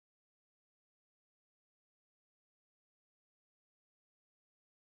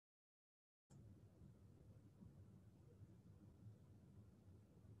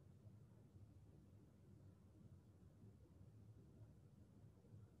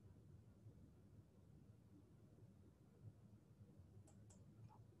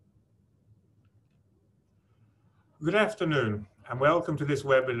Good afternoon and welcome to this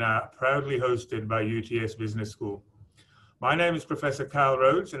webinar proudly hosted by UTS Business School. My name is Professor Carl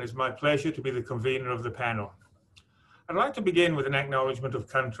Rhodes and it's my pleasure to be the convener of the panel. I'd like to begin with an acknowledgement of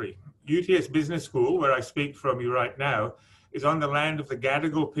country. UTS Business School, where I speak from you right now, is on the land of the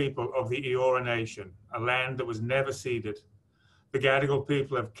Gadigal people of the Eora Nation, a land that was never ceded. The Gadigal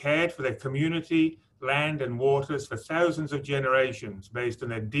people have cared for their community, land and waters for thousands of generations based on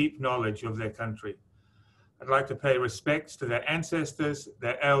their deep knowledge of their country. I'd like to pay respects to their ancestors,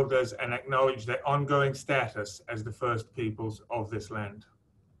 their elders, and acknowledge their ongoing status as the first peoples of this land.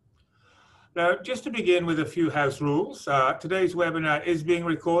 Now, just to begin with a few house rules, today's webinar is being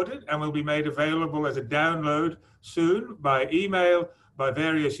recorded and will be made available as a download soon by email, by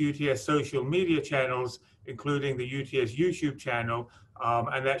various UTS social media channels, including the UTS YouTube channel,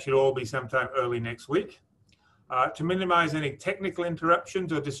 and that should all be sometime early next week. To minimize any technical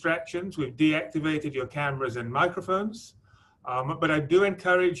interruptions or distractions, we've deactivated your cameras and microphones, but I do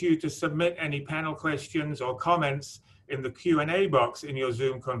encourage you to submit any panel questions or comments in the Q&A box in your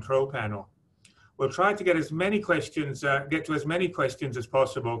Zoom control panel. We'll try to get as many questions, get to as many questions as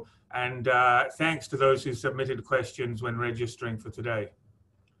possible, and thanks to those who submitted questions when registering for today.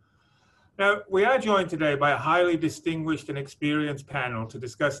 Now, we are joined today by a highly distinguished and experienced panel to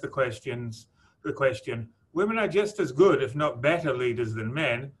discuss the question, women are just as good, if not better, leaders than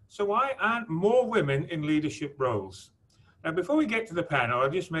men, so why aren't more women in leadership roles? Now, before we get to the panel, I'll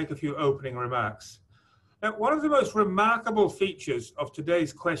just make a few opening remarks. Now, one of the most remarkable features of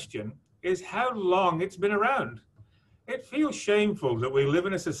today's question is how long it's been around. It feels shameful that we live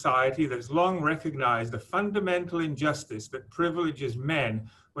in a society that's long recognized the fundamental injustice that privileges men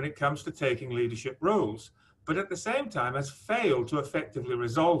when it comes to taking leadership roles, but at the same time has failed to effectively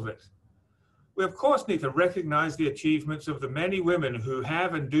resolve it. We, of course, need to recognize the achievements of the many women who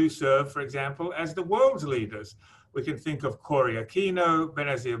have and do serve, for example, as the world's leaders. We can think of Cory Aquino,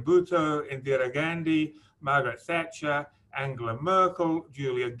 Benazir Bhutto, Indira Gandhi, Margaret Thatcher, Angela Merkel,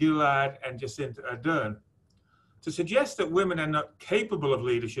 Julia Gillard, and Jacinta Ardern. To suggest that women are not capable of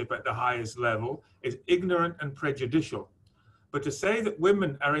leadership at the highest level is ignorant and prejudicial. But to say that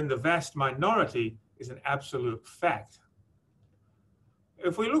women are in the vast minority is an absolute fact.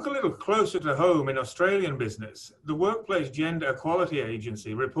 If we look a little closer to home in Australian business, the Workplace Gender Equality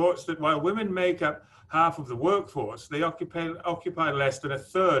Agency reports that while women make up half of the workforce, they occupy less than a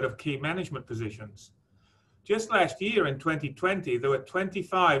third of key management positions. Just last year in 2020, there were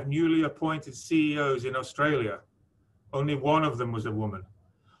 25 newly appointed CEOs in Australia. Only one of them was a woman.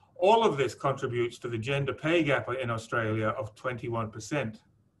 All of this contributes to the gender pay gap in Australia of 21%.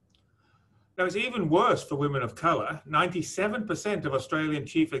 Now, it's even worse for women of colour. 97% of Australian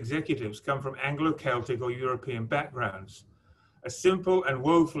chief executives come from Anglo-Celtic or European backgrounds. A simple and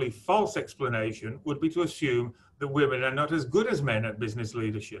woefully false explanation would be to assume that women are not as good as men at business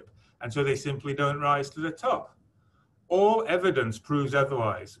leadership, and so they simply don't rise to the top. All evidence proves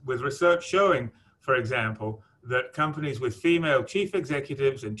otherwise, with research showing, for example, that companies with female chief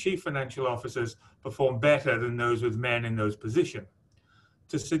executives and chief financial officers perform better than those with men in those positions.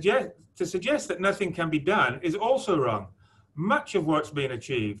 To suggest that nothing can be done is also wrong. Much of what's been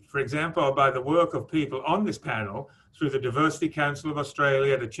achieved, for example, by the work of people on this panel, through the Diversity Council of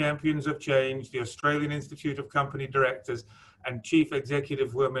Australia, the Champions of Change, the Australian Institute of Company Directors, and Chief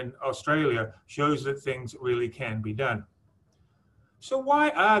Executive Women Australia, shows that things really can be done. So why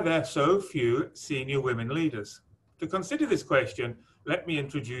are there so few senior women leaders? To consider this question, let me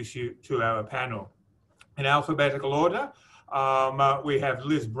introduce you to our panel. In alphabetical order, we have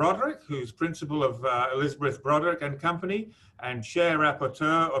Liz Broderick, who's principal of Elizabeth Broderick and Company and chair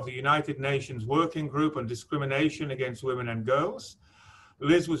rapporteur of the United Nations Working Group on Discrimination Against Women and Girls.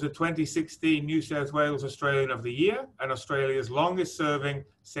 Liz was the 2016 New South Wales Australian of the Year and Australia's longest serving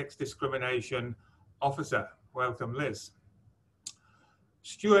sex discrimination officer. Welcome, Liz.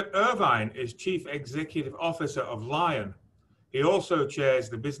 Stuart Irvine is Chief Executive Officer of Lion. He also chairs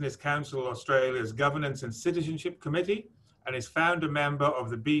the Business Council Australia's Governance and Citizenship Committee and is founder member of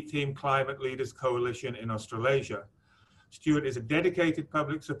the B-Team Climate Leaders Coalition in Australasia. Stuart is a dedicated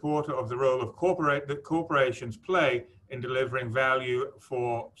public supporter of the role of that corporations play in delivering value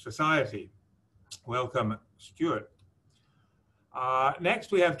for society. Welcome, Stuart.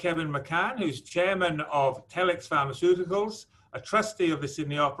 Next, we have Kevin McCann, who's chairman of Telix Pharmaceuticals, a trustee of the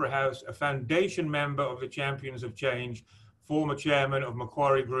Sydney Opera House, a foundation member of the Champions of Change, former chairman of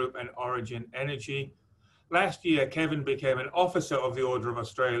Macquarie Group and Origin Energy. Last year, Kevin became an officer of the Order of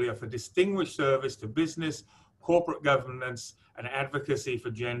Australia for distinguished service to business, corporate governance, and advocacy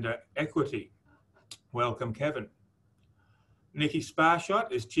for gender equity. Welcome, Kevin. Nikki Sparshott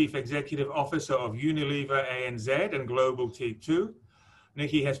is Chief Executive Officer of Unilever ANZ and Global T2.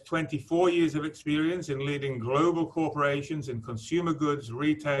 Nikki has 24 years of experience in leading global corporations in consumer goods,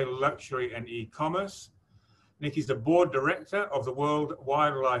 retail, luxury, and e-commerce. Nikki's the Board Director of the World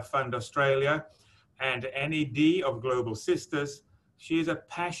Wildlife Fund Australia and NED of Global Sisters. She is a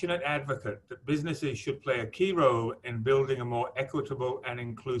passionate advocate that businesses should play a key role in building a more equitable and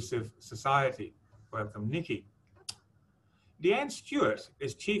inclusive society. Welcome, Nikki. Deanne Stewart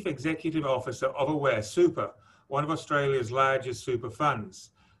is Chief Executive Officer of Aware Super, one of Australia's largest super funds.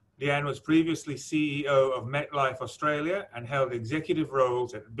 Deanne was previously CEO of MetLife Australia and held executive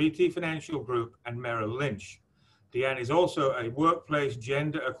roles at BT Financial Group and Merrill Lynch. Deanne is also a workplace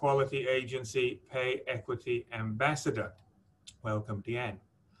gender equality agency pay equity ambassador. Welcome, Deanne.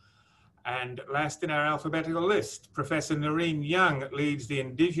 And last in our alphabetical list, Professor Noreen Young leads the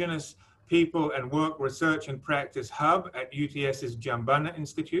Indigenous People and Work Research and Practice Hub at UTS's Jumbunna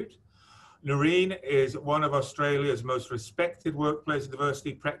Institute. Noreen is one of Australia's most respected workplace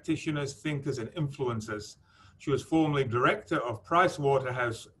diversity practitioners, thinkers, and influencers. She was formerly Director of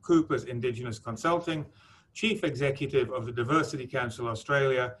PricewaterhouseCoopers Indigenous Consulting, Chief Executive of the Diversity Council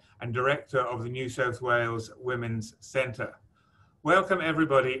Australia, and Director of the New South Wales Women's Centre. Welcome,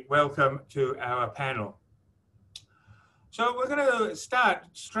 everybody. Welcome to our panel. So we're going to start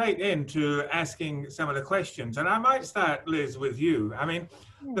straight into asking some of the questions. And I might start, Liz, with you. I mean,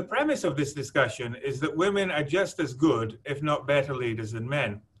 the premise of this discussion is that women are just as good, if not better, leaders than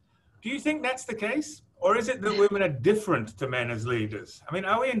men. Do you think that's the case? Or is it that women are different to men as leaders? I mean,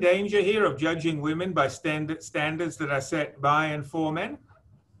 are we in danger here of judging women by standards that are set by and for men?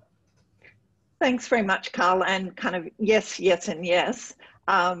 Thanks very much, Carl, and kind of yes, yes, and yes.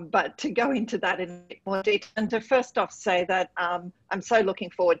 But to go into that in more detail, and to first off say that I'm so looking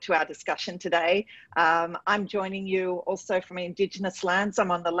forward to our discussion today. I'm joining you also from Indigenous lands.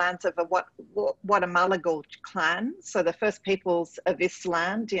 I'm on the lands of a Watamalagal clan, so the first peoples of this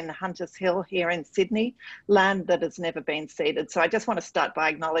land in Hunters Hill here in Sydney, land that has never been ceded. So I just want to start by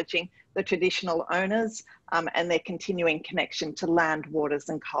acknowledging the traditional owners and their continuing connection to land, waters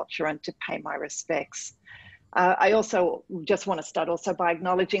and culture, and to pay my respects. I also just want to start also by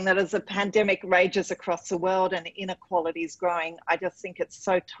acknowledging that as the pandemic rages across the world and inequality is growing, I just think it's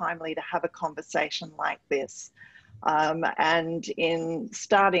so timely to have a conversation like this. And in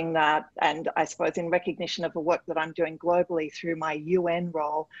starting that, and I suppose in recognition of the work that I'm doing globally through my UN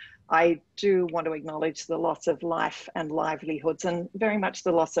role, I do want to acknowledge the loss of life and livelihoods and very much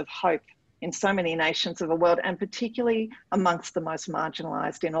the loss of hope in so many nations of the world, and particularly amongst the most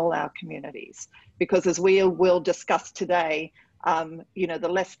marginalised in all our communities. Because as we will discuss today, you know, the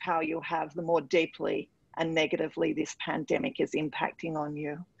less power you have, the more deeply and negatively this pandemic is impacting on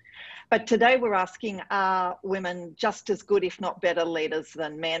you. But today we're asking, are women just as good, if not better, leaders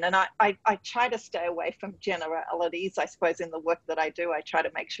than men? And I try to stay away from generalities. I suppose in the work that I do, I try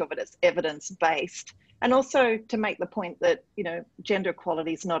to make sure that it's evidence-based. And also to make the point that, you know, gender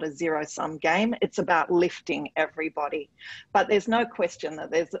equality is not a zero-sum game. It's about lifting everybody. But there's no question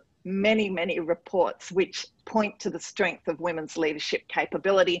that there's many, many reports which point to the strength of women's leadership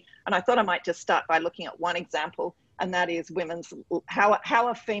capability. And I thought I might just start by looking at one example, and that is how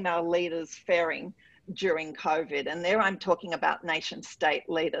are female leaders faring during COVID? And there I'm talking about nation state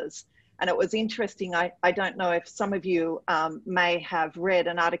leaders. And it was interesting, I don't know if some of you may have read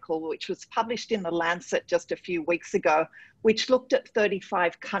an article which was published in The Lancet just a few weeks ago, which looked at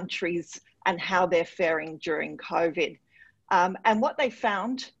 35 countries and how they're faring during COVID. And what they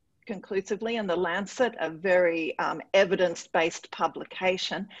found conclusively in The Lancet, a very evidence-based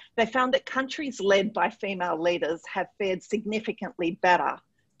publication, they found that countries led by female leaders have fared significantly better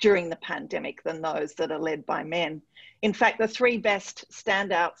during the pandemic than those that are led by men. In fact, the three best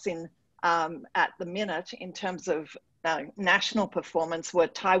standouts in at the minute in terms of national performance were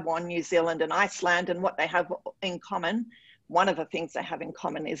Taiwan, New Zealand and Iceland. And what they have in common, one of the things they have in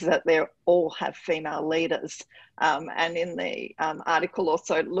common is that they all have female leaders. And in the article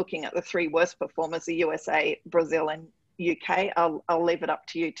also looking at the three worst performers, the USA, Brazil and UK, I'll leave it up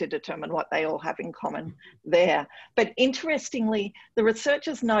to you to determine what they all have in common there. But interestingly, the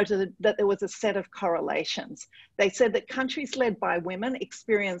researchers noted that there was a set of correlations. They said that countries led by women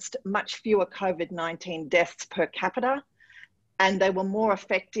experienced much fewer COVID-19 deaths per capita, and they were more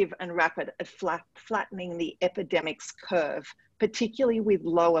effective and rapid at flattening the epidemic's curve, particularly with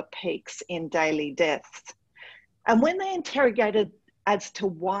lower peaks in daily deaths. And when they interrogated as to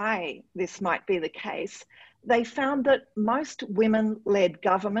why this might be the case, they found that most women-led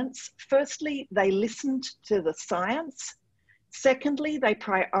governments, firstly, they listened to the science, Secondly, they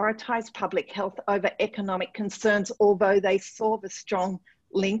prioritised public health over economic concerns, although they saw the strong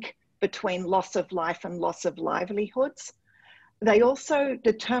link between loss of life and loss of livelihoods. They also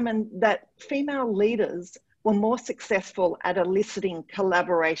determined that female leaders were more successful at eliciting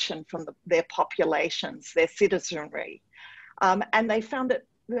collaboration from their populations, their citizenry. And they found that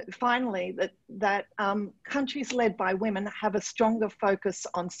finally that countries led by women have a stronger focus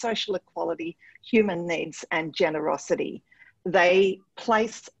on social equality, human needs, and generosity. They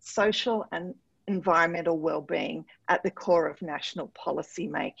place social and environmental well-being at the core of national policy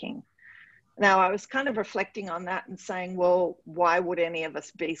making. Now, I was kind of reflecting on that and saying, well, why would any of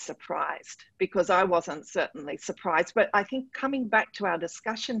us be surprised? Because I wasn't certainly surprised. But I think coming back to our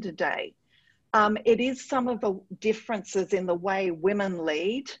discussion today, it is some of the differences in the way women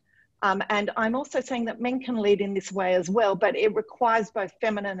lead. And I'm also saying that men can lead in this way as well, but it requires both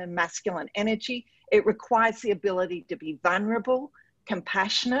feminine and masculine energy. It requires the ability to be vulnerable,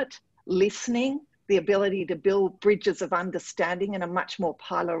 compassionate, listening, the ability to build bridges of understanding in a much more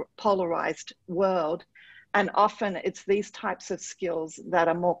polarized world. And often it's these types of skills that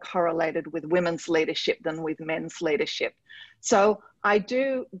are more correlated with women's leadership than with men's leadership. So I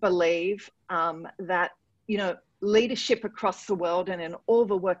do believe that, you know, leadership across the world and in all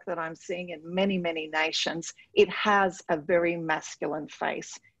the work that I'm seeing in many, many nations, it has a very masculine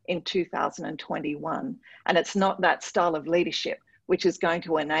face in 2021. And it's not that style of leadership which is going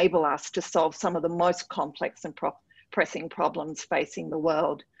to enable us to solve some of the most complex and pressing problems facing the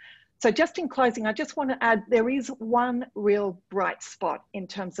world. So just in closing, I just want to add, there is one real bright spot in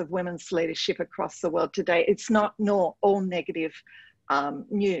terms of women's leadership across the world today. It's not nor all negative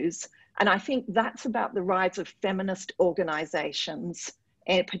news. And I think that's about the rise of feminist organizations,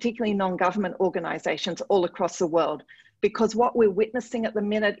 and particularly non-government organizations all across the world. Because what we're witnessing at the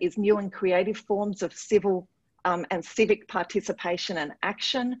minute is new and creative forms of civil and civic participation and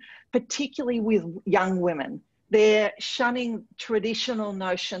action, particularly with young women. They're shunning traditional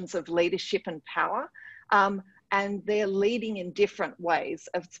notions of leadership and power, and they're leading in different ways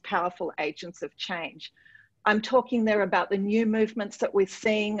as powerful agents of change. I'm talking there about the new movements that we're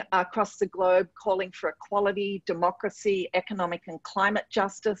seeing across the globe calling for equality, democracy, economic and climate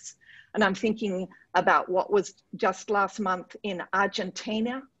justice. And I'm thinking about what was just last month in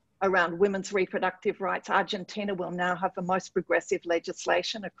Argentina around women's reproductive rights. Argentina will now have the most progressive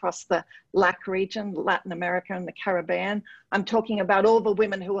legislation across the LAC region, Latin America and the Caribbean. I'm talking about all the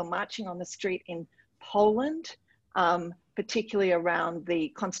women who are marching on the street in Poland, particularly around the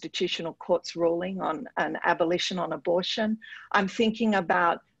Constitutional Court's ruling on an abolition on abortion. I'm thinking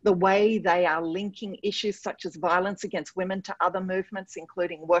about the way they are linking issues such as violence against women to other movements,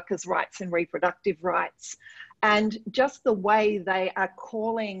 including workers' rights and reproductive rights, and just the way they are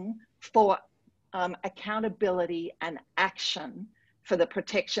calling for accountability and action for the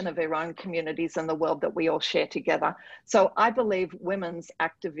protection of their own communities and the world that we all share together. So I believe women's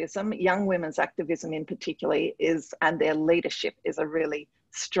activism, young women's activism in particular, and their leadership is a really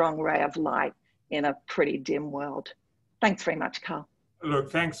strong ray of light in a pretty dim world. Thanks very much, Carl.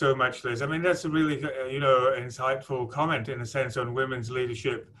 Look, thanks so much, Liz. I mean, that's a really, insightful comment in a sense on women's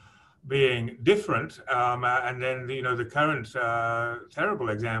leadership being different, and then the current terrible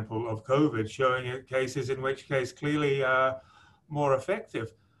example of COVID showing cases in which case clearly more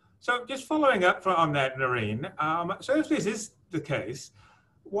effective. So just following up on that, Noreen, so if this is the case,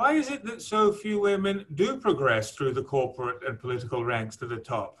 why is it that so few women do progress through the corporate and political ranks to the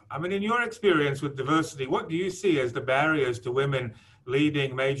top? I mean, in your experience with diversity, what do you see as the barriers to women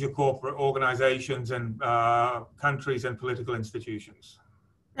leading major corporate organizations and countries and political institutions?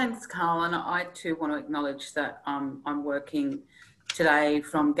 Thanks, Carl. And I too want to acknowledge that I'm working today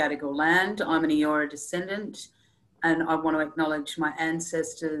from Gadigal land. I'm an Eora descendant, and I want to acknowledge my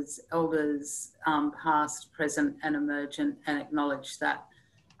ancestors, elders, past, present and emergent, and acknowledge that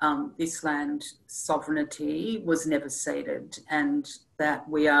this land sovereignty was never ceded, and that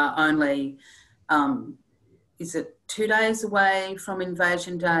we are only, 2 days away from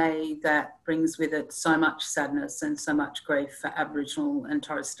Invasion Day. That brings with it so much sadness and so much grief for Aboriginal and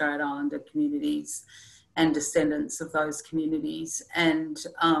Torres Strait Islander communities and descendants of those communities. And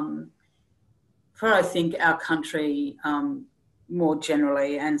for, I think, our country more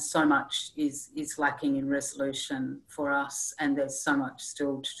generally, and so much is lacking in resolution for us, and there's so much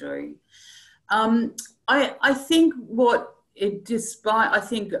still to do. I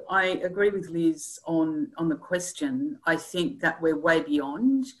think I agree with Liz on the question. I think that we're way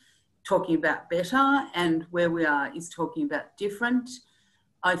beyond talking about better, and where we are is talking about different.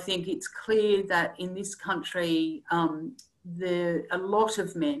 I think it's clear that in this country, a lot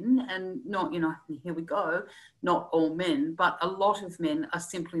of men, and not, here we go, not all men, but a lot of men are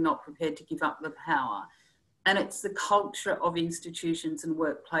simply not prepared to give up the power. And it's the culture of institutions and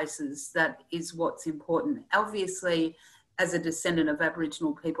workplaces that is what's important. Obviously, as a descendant of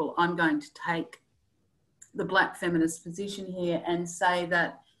Aboriginal people, I'm going to take the Black feminist position here and say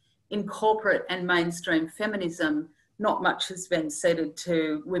that in corporate and mainstream feminism, not much has been ceded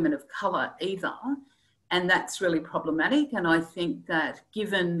to women of colour either. And that's really problematic. And I think that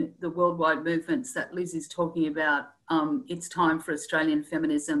given the worldwide movements that Liz is talking about, it's time for Australian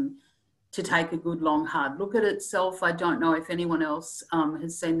feminism to take a good, long, hard look at itself. I don't know if anyone else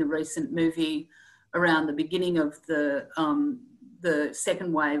has seen the recent movie around the beginning of the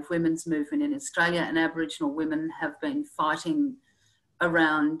second wave women's movement in Australia, and Aboriginal women have been fighting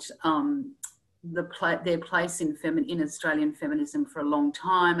around their place in Australian feminism for a long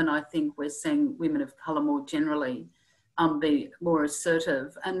time. And I think we're seeing women of colour more generally be more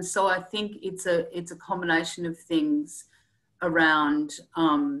assertive. And so I think it's a combination of things around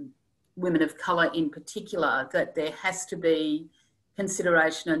women of colour in particular, that there has to be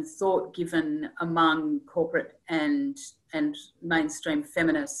consideration and thought given among corporate and mainstream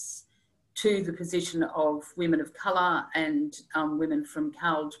feminists to the position of women of colour and women from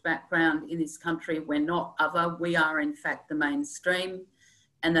coloured background in this country. We're not other, we are in fact the mainstream,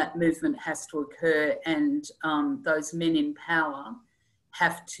 and that movement has to occur, and those men in power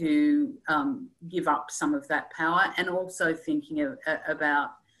have to give up some of that power, and also thinking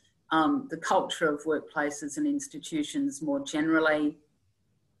about the culture of workplaces and institutions more generally.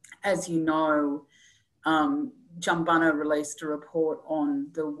 As you know, Jumbunna released a report on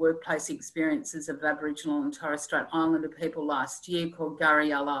the workplace experiences of Aboriginal and Torres Strait Islander people last year called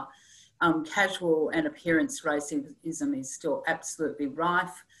Gariella. Casual and appearance racism is still absolutely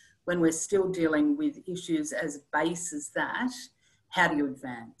rife. When we're still dealing with issues as base as that, how do you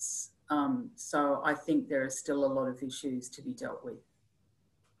advance? So I think there are still a lot of issues to be dealt with.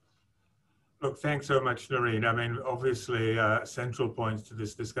 Look, thanks so much, Noreen. I mean, obviously, central points to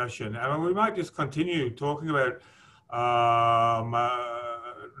this discussion. I mean, we might just continue talking about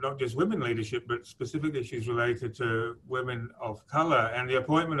not just women leadership, but specific issues related to women of color. And the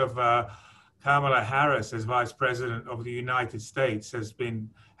appointment of Kamala Harris as Vice President of the United States has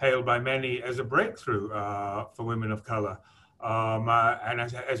been hailed by many as a breakthrough for women of color. And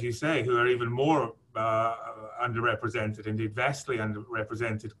as you say, who are even more underrepresented, indeed vastly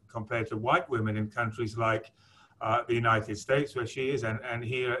underrepresented compared to white women in countries like the United States, where she is, and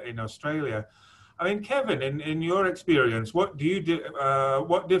here in Australia. I mean, Kevin, in your experience, what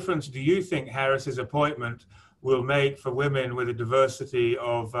difference do you think Harris's appointment will make for women with a diversity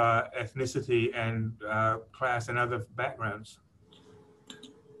of ethnicity and class and other backgrounds?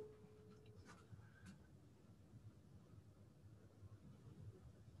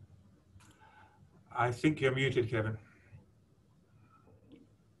 I think you're muted, Kevin.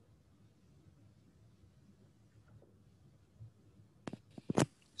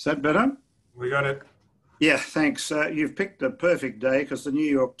 Is that better? We got it. Yeah, thanks. You've picked a perfect day because the New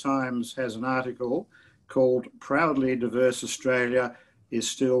York Times has an article called "Proudly Diverse Australia is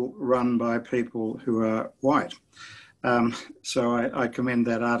Still Run by People Who Are White." So I commend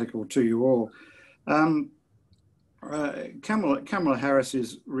that article to you all. Kamala Harris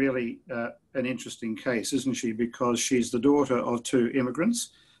is really an interesting case, isn't she? Because she's the daughter of two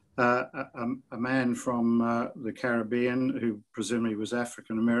immigrants, a man from the Caribbean who presumably was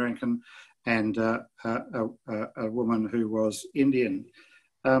African American, and a woman who was Indian.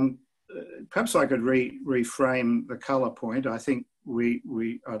 Perhaps I could reframe the colour point. I think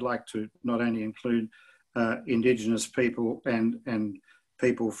I'd like to not only include Indigenous people and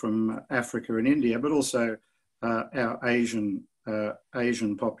people from Africa and India, but also our Asian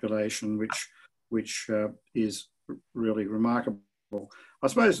population, which is really remarkable. I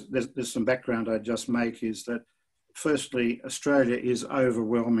suppose there's some background I'd just make is that, firstly, Australia is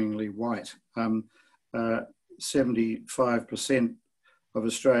overwhelmingly white. 75% of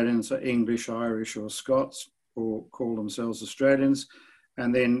Australians are English, Irish or Scots, or call themselves Australians.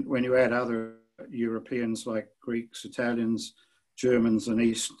 And then when you add other Europeans like Greeks, Italians, Germans and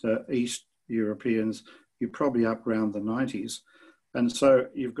East Europeans, you're probably up around the 90s. And so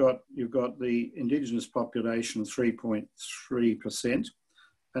you've got the Indigenous population, 3.3%.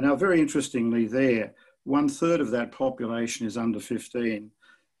 And now, very interestingly there, 1/3 of that population is under 15,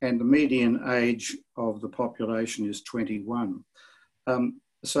 and the median age of the population is 21.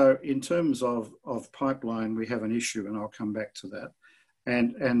 So in terms of pipeline, we have an issue, and I'll come back to that.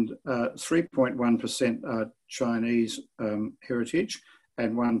 And 3.1% are Chinese heritage,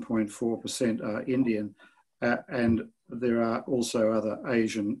 and 1.4% are Indian. And there are also other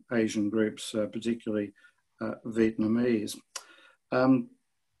Asian groups, particularly Vietnamese.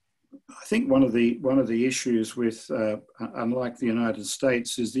 I think one of the issues with, unlike the United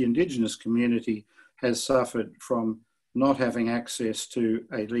States, is the Indigenous community has suffered from not having access to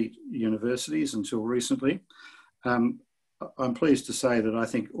elite universities until recently. I'm pleased to say that I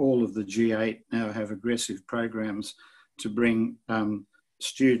think all of the G8 now have aggressive programs to bring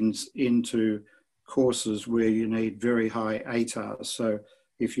students into courses where you need very high ATARs. So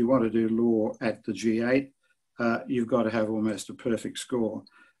if you want to do law at the G8, you've got to have almost a perfect score.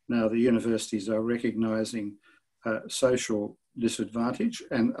 Now, the universities are recognising social disadvantage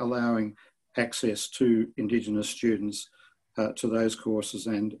and allowing access to Indigenous students to those courses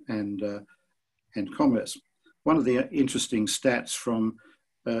and commerce. One of the interesting stats from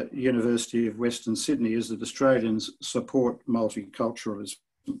University of Western Sydney is that Australians support multiculturalism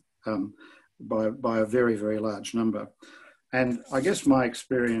by a very, very large number. And I guess my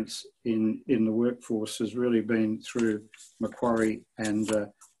experience in the workforce has really been through Macquarie and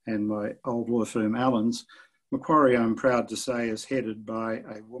my old law firm, Allens. Macquarie, I'm proud to say, is headed by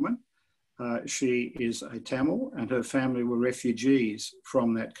a woman. She is a Tamil, and her family were refugees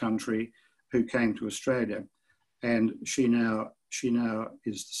from that country who came to Australia. And she now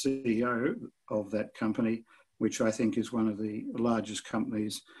is the CEO of that company, which I think is one of the largest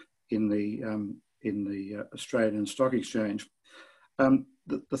companies in the Australian Stock Exchange.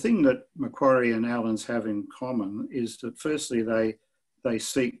 The thing that Macquarie and Allens have in common is that firstly, they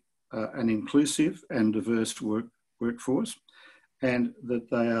seek an inclusive and diverse workforce, and that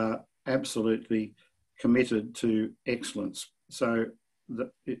they are absolutely committed to excellence. So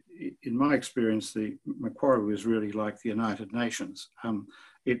in my experience, the Macquarie was really like the United Nations.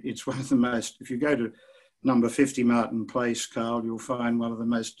 It's one of the most, if you go to number 50 Martin Place, Carl, you'll find one of the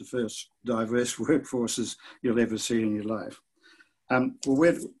most diverse workforces you'll ever see in your life. Well,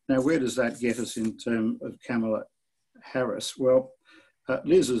 where does that get us in terms of Kamala Harris? Well,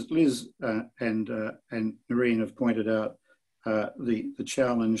 Liz and Noreen have pointed out the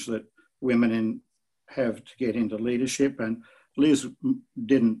challenge that women have to get into leadership, and Liz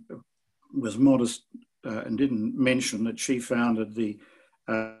was modest and didn't mention that she founded the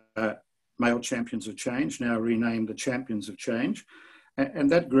Male Champions of Change, now renamed the Champions of Change, and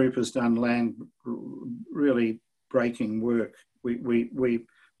that group has done really breaking work.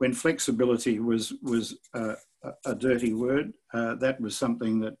 When flexibility was a dirty word, that was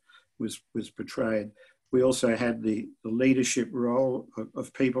something that was portrayed. We also had the leadership role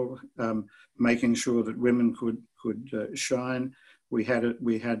of people, making sure that women could shine. We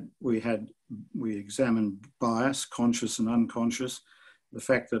examined bias, conscious and unconscious. The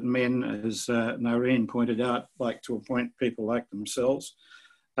fact that men, as Noreen pointed out, like to appoint people like themselves.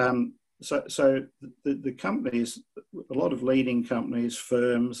 So the companies, a lot of leading companies,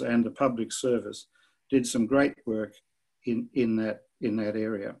 firms, and the public service did some great work in that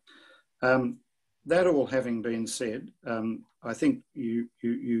area. That all having been said, I think you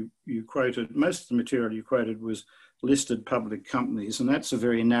quoted, most of the material you quoted was listed public companies, and that's a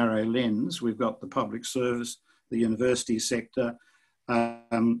very narrow lens. We've got the public service, the university sector,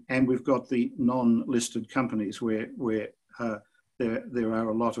 and we've got the non-listed companies where there are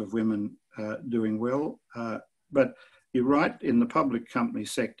a lot of women doing well. But you're right, in the public company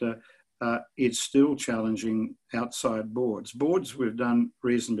sector, it's still challenging outside boards. Boards we've done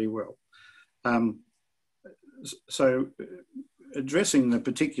reasonably well. So addressing the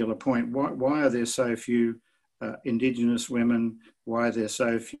particular point, why are there so few Indigenous women? Why are there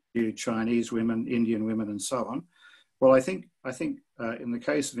so few Chinese women, Indian women, and so on? Well, I think in the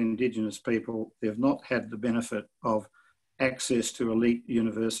case of Indigenous people, they've not had the benefit of access to elite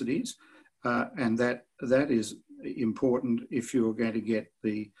universities, and that is important if you're going to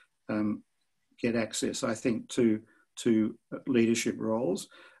get access, I think, to leadership roles.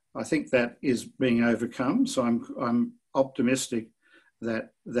 I think that is being overcome, so I'm optimistic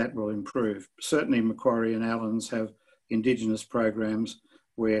that will improve. Certainly Macquarie and Allens have Indigenous programs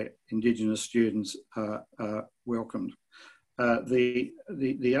where Indigenous students are welcomed. The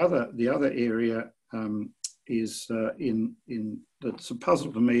other area is that's a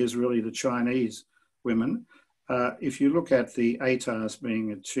puzzle to me is really the Chinese women. If you look at the ATARs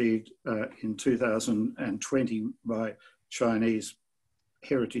being achieved in 2020 by Chinese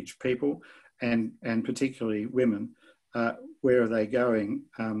heritage people and particularly women, where are they going?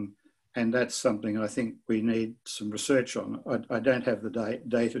 And that's something I think we need some research on. I don't have the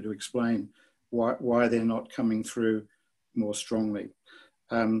data to explain why they're not coming through more strongly.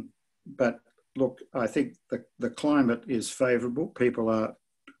 But look, I think the climate is favourable.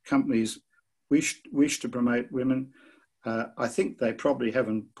 Companies wish to promote women. I think they probably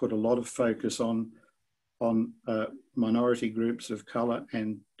haven't put a lot of focus on minority groups of colour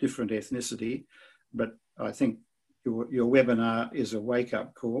and different ethnicity, but I think your webinar is a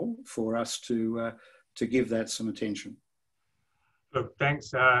wake-up call for us to give that some attention. Look, thanks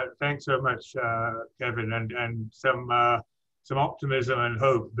so much, Kevin, and some optimism and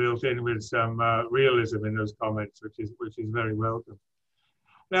hope built in with some realism in those comments, which is very welcome.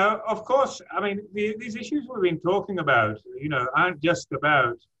 Now, of course, I mean, these issues we've been talking about, you know, aren't just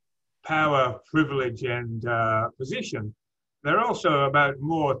about power, privilege, and position. They're also about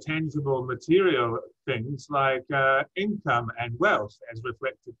more tangible material things like income and wealth, as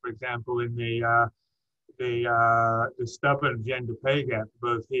reflected, for example, in the stubborn gender pay gap,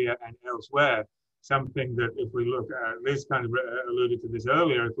 both here and elsewhere. Something that, if we look at, Liz kind of alluded to this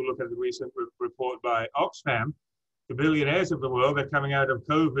earlier, if we look at the recent report by Oxfam, the billionaires of the world are coming out of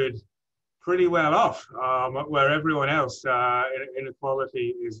COVID pretty well off, where everyone else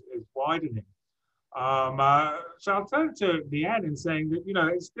inequality is widening. So I'll turn to Deanne in saying that, you know,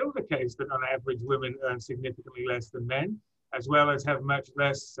 it's still the case that on average women earn significantly less than men, as well as have much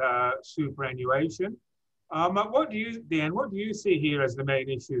less superannuation. Deanne, what do you see here as the main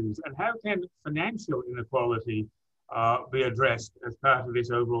issues, and how can financial inequality be addressed as part of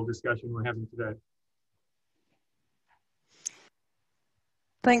this overall discussion we're having today?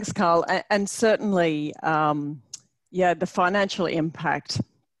 Thanks, Carl. And certainly, yeah, the financial impact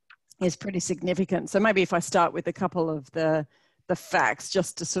is pretty significant. So maybe if I start with a couple of the facts,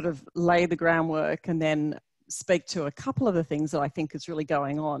 just to sort of lay the groundwork, and then speak to a couple of the things that I think is really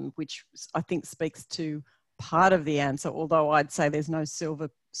going on, which I think speaks to part of the answer, although I'd say there's no silver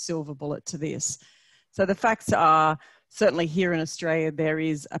bullet to this. So the facts are, certainly here in Australia, there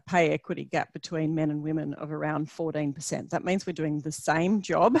is a pay equity gap between men and women of around 14%. That means we're doing the same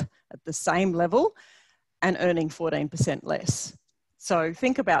job at the same level and earning 14% less. So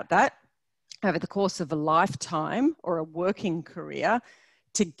think about that over the course of a lifetime or a working career,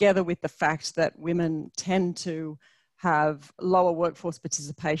 together with the fact that women tend to have lower workforce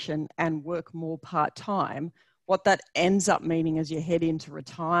participation and work more part-time. What that ends up meaning as you head into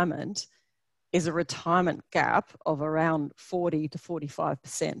retirement is a retirement gap of around 40 to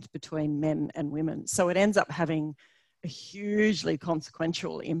 45% between men and women. So it ends up having a hugely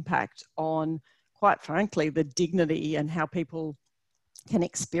consequential impact on, quite frankly, the dignity and how people can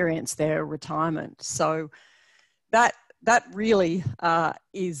experience their retirement. So that really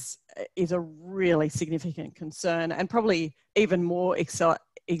is a really significant concern, and probably even more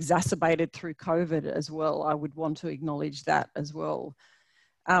exacerbated through COVID as well. I would want to acknowledge that as well.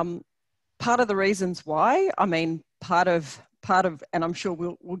 Part of the reasons why, I mean, part of, and I'm sure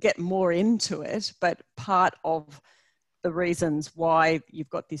we'll get more into it, but part of the reasons why you've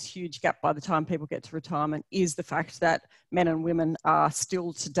got this huge gap by the time people get to retirement is the fact that men and women are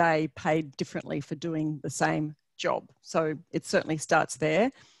still today paid differently for doing the same job. So it certainly starts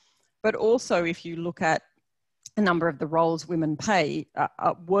there. But also, if you look at a number of the roles women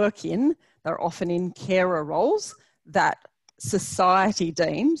work in, they're often in carer roles that society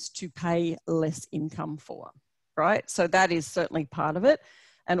deems to pay less income for, right? So that is certainly part of it.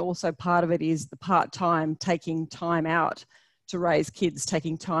 And also part of it is the part-time, taking time out to raise kids,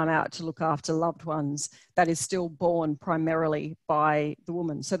 taking time out to look after loved ones, that is still borne primarily by the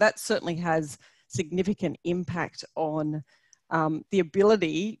woman. So that certainly has significant impact on the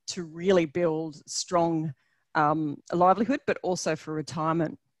ability to really build strong livelihood, but also for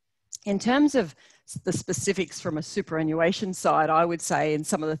retirement. In terms of the specifics from a superannuation side, I would say, in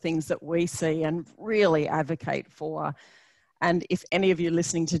some of the things that we see and really advocate for, and if any of you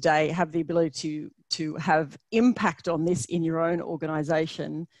listening today have the ability to have impact on this in your own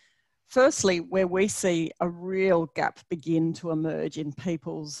organisation, firstly, where we see a real gap begin to emerge in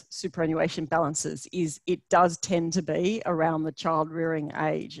people's superannuation balances is it does tend to be around the child rearing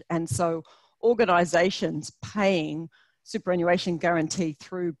age. And so organisations paying superannuation guarantee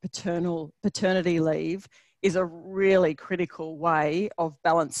through paternity leave is a really critical way of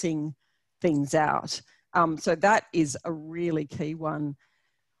balancing things out. So that is a really key one.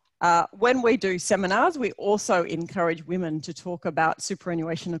 When we do seminars, we also encourage women to talk about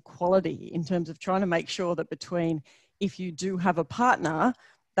superannuation equality in terms of trying to make sure that between, if you do have a partner,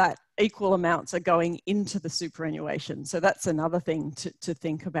 that equal amounts are going into the superannuation. So that's another thing to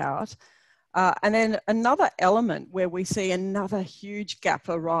think about. And then another element where we see another huge gap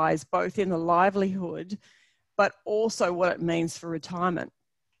arise, both in the livelihood, but also what it means for retirement,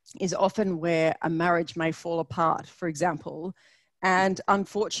 is often where a marriage may fall apart, for example. And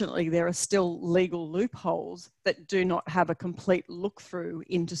unfortunately, there are still legal loopholes that do not have a complete look through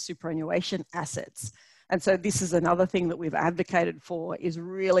into superannuation assets. And so this is another thing that we've advocated for, is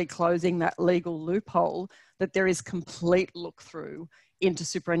really closing that legal loophole that there is complete look through into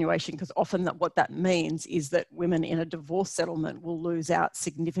superannuation, because often what that means is that women in a divorce settlement will lose out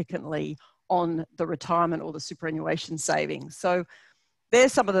significantly on the retirement or the superannuation savings. So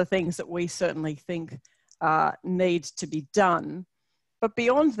there's some of the things that we certainly think need to be done. But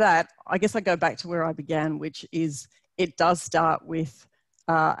beyond that, I guess I go back to where I began, which is it does start with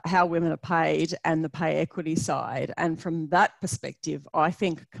how women are paid and the pay equity side. And from that perspective, I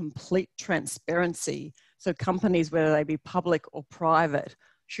think complete transparency, so companies, whether they be public or private,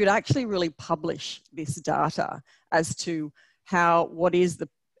 should actually really publish this data as to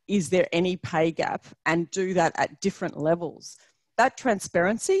is there any pay gap, and do that at different levels. That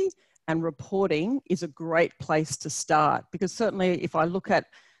transparency and reporting is a great place to start, because certainly if I look at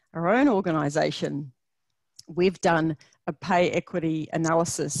our own organisation, we've done a pay equity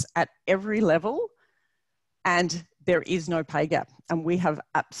analysis at every level and there is no pay gap, and we have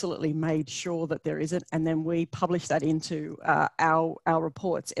absolutely made sure that there isn't, and then we publish that into our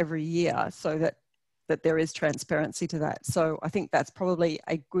reports every year so that there is transparency to that. So I think that's probably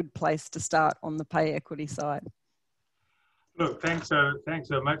a good place to start on the pay equity side. Look, thanks so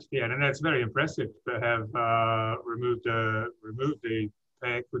much, Deanne, and that's very impressive to have removed the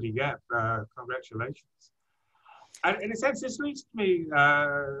pay equity gap. Congratulations. And in a sense, this leads me,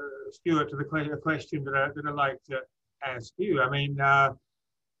 Stuart, to the question that I'd like to ask you. I mean,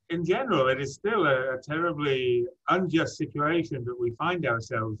 in general, it is still a terribly unjust situation that we find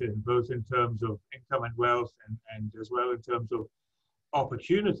ourselves in, both in terms of income and wealth, and as well in terms of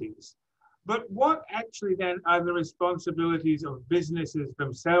opportunities. But what actually then are the responsibilities of businesses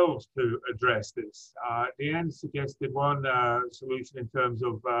themselves to address this? Deanne suggested one solution in terms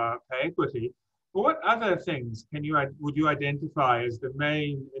of pay equity. But what other things would you identify as the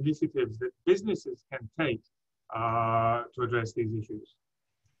main initiatives that businesses can take to address these issues?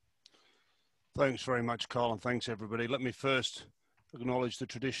 Thanks very much, Carl, and thanks everybody. Let me first acknowledge the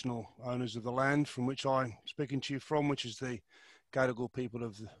traditional owners of the land from which I'm speaking to you from, which is the Gadigal people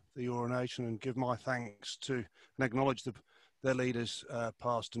of the Eora Nation, and give my thanks to and acknowledge their leaders,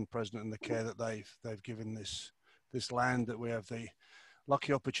 past and present, and the care that they've given this land that we have the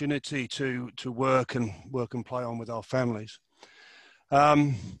lucky opportunity to work and play on with our families.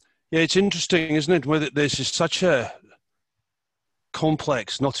 Yeah, it's interesting, isn't it? Whether this is such a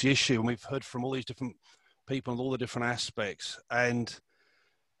complex, knotty issue, and we've heard from all these different people and all the different aspects. And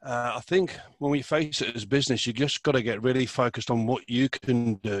I think when we face it as business, you just got to get really focused on what you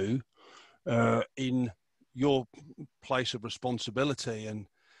can do in your place of responsibility. And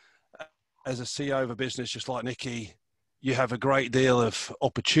as a CEO of a business, just like Nikki, you have a great deal of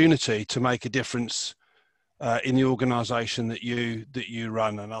opportunity to make a difference in the organisation that you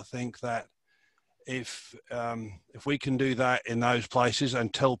run. And I think that if we can do that in those places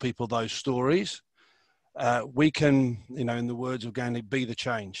and tell people those stories, we can, in the words of Gandhi, be the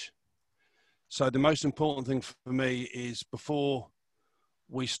change. So the most important thing for me is, before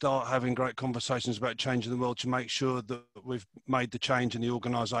we start having great conversations about changing the world, to make sure that we've made the change in the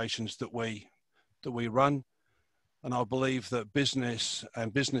organisations that we run. And I believe that business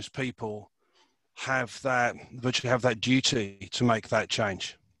and business people virtually have that duty to make that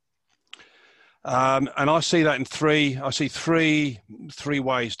change. And I see that in three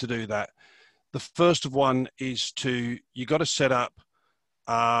ways to do that. The first of one is you got to set up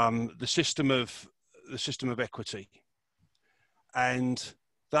the system of equity, and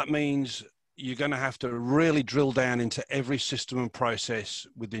that means you're going to have to really drill down into every system and process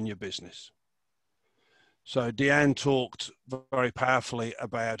within your business. So Deanne talked very powerfully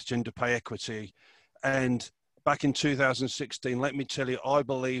about gender pay equity, and back in 2016, let me tell you, I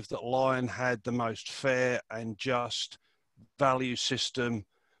believe that Lion had the most fair and just value system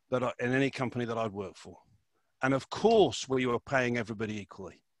in any company that I'd worked for. And of course, we were paying everybody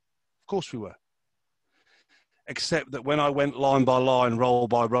equally. Of course we were. Except that when I went line by line, roll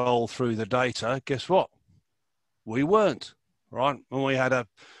by roll through the data, guess what? We weren't, right? And we had a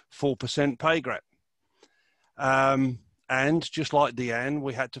 4% pay gap. And just like Deanne,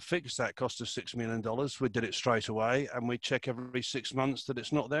 we had to fix that. Cost us $6 million. We did it straight away, and we check every 6 months that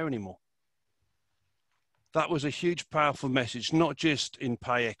it's not there anymore. That was a huge, powerful message, not just in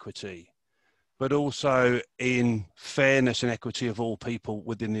pay equity, but also in fairness and equity of all people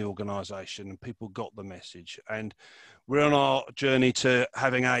within the organisation, and people got the message. And we're on our journey to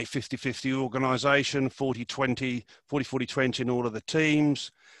having a 50-50 organisation, 40-40-20 in all of the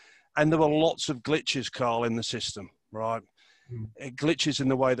teams. And there were lots of glitches, Carl, in the system, right? Glitches in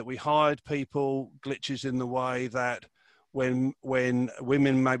the way that we hired people, glitches in the way that when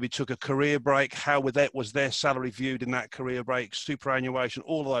women maybe took a career break, how was their salary viewed in that career break, superannuation,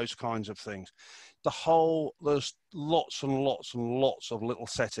 all of those kinds of things. There's lots and lots and lots of little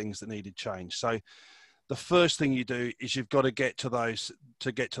settings that needed change. So the first thing you do is you've got to get to those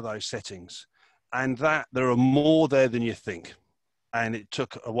settings, and that there are more there than you think. And it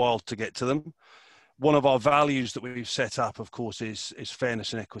took a while to get to them. One of our values that we've set up, of course, is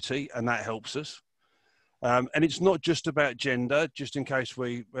fairness and equity, and that helps us. And it's not just about gender, just in case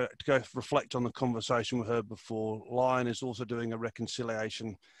we go reflect on the conversation we heard before. Lion is also doing a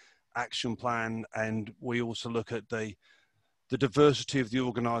reconciliation action plan, and we also look at the diversity of the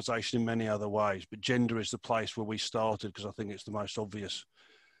organisation in many other ways. But gender is the place where we started because I think it's the most obvious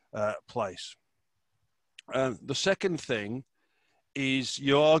place. The second thing is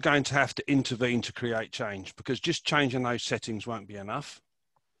you are going to have to intervene to create change, because just changing those settings won't be enough.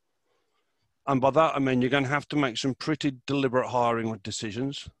 And by that, I mean, you're going to have to make some pretty deliberate hiring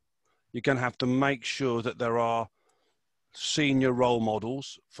decisions. You're going to have to make sure that there are senior role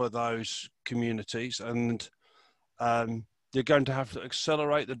models for those communities, and you're going to have to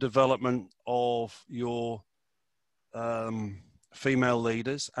accelerate the development of your female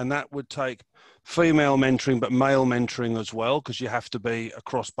leaders, and that would take female mentoring but male mentoring as well, because you have to be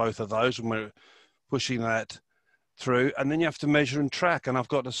across both of those, and we're pushing that through. And then you have to measure and track, and I've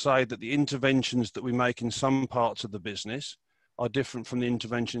got to say that the interventions that we make in some parts of the business are different from the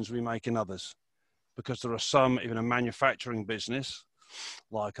interventions we make in others, because there are some, even a manufacturing business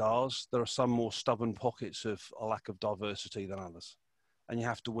like ours, there are some more stubborn pockets of a lack of diversity than others, and you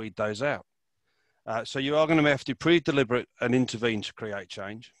have to weed those out. So you are going to have to be pretty deliberate and intervene to create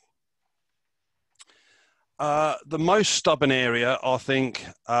change. The most stubborn area, I think,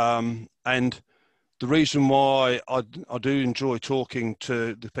 and the reason why I do enjoy talking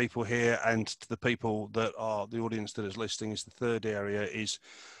to the people here and to the people that are the audience that is listening, is the third area, is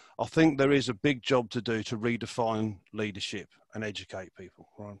I think there is a big job to do to redefine leadership and educate people.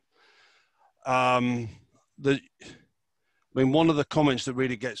 Right? One of the comments that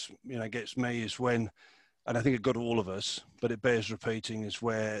really gets me is when, and I think it got all of us, but it bears repeating, is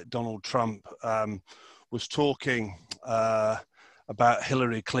where Donald Trump was talking about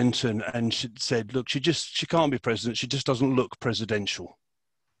Hillary Clinton, and she said, look, she can't be president. She just doesn't look presidential.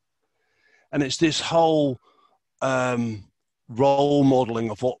 And it's this whole role modeling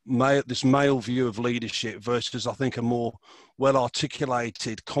of what this male view of leadership versus, I think, a more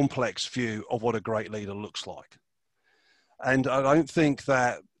well-articulated, complex view of what a great leader looks like. And I don't think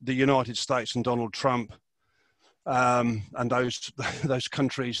that the United States and Donald Trump and those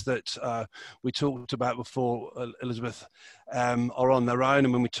countries that we talked about before, Elizabeth, are on their own.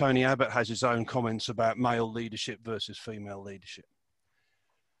 And when Tony Abbott has his own comments about male leadership versus female leadership.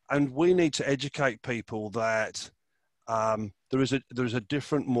 And we need to educate people that there is a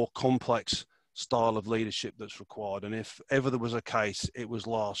different, more complex style of leadership that's required. And if ever there was a case, it was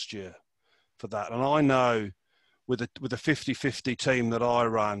last year for that. And I know with a 50-50 team that I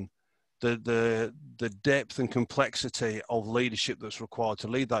run, the depth and complexity of leadership that's required to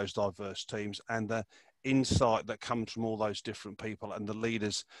lead those diverse teams, and the insight that comes from all those different people, and the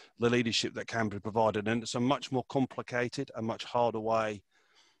leadership that can be provided. And it's a much more complicated and much harder way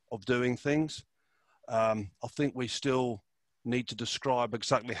of doing things. I think we still need to describe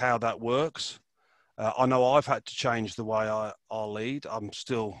exactly how that works. I know I've had to change the way I lead. I'm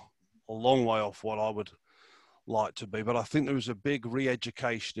still a long way off what I would like to be, but I think there is a big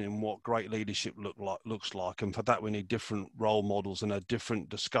re-education in what great leadership looks like, and for that we need different role models and a different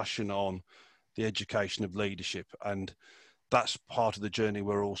discussion on the education of leadership, and that's part of the journey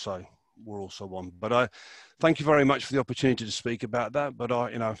we're also on. But I thank you very much for the opportunity to speak about that. But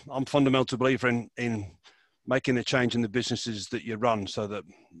I'm a fundamental believer in making the change in the businesses that you run, so that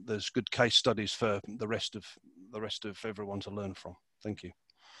there's good case studies for the rest of everyone to learn from. Thank you.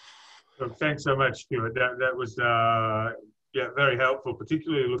 So thanks so much, Stuart. That was very helpful,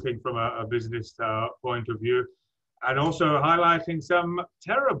 particularly looking from a business point of view, and also highlighting some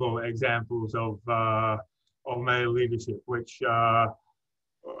terrible examples of male leadership, which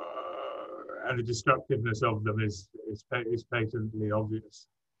and the destructiveness of them is patently obvious.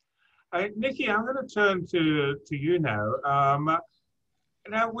 Nikki, I'm going to turn to you now.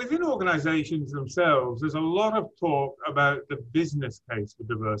 Now, within organizations themselves, there's a lot of talk about the business case for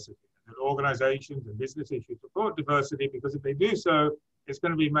diversity. That organizations and businesses should support diversity, because if they do so, it's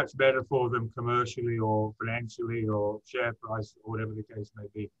going to be much better for them commercially or financially or share price or whatever the case may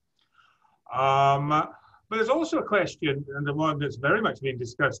be. But there's also a question, and the one that's very much being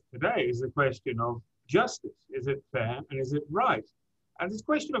discussed today, is the question of justice. Is it fair and is it right? And this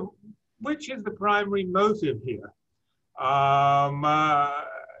question of which is the primary motive here?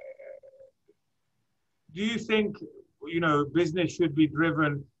 Do you think, business should be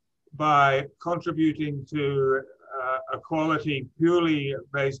driven by contributing to equality purely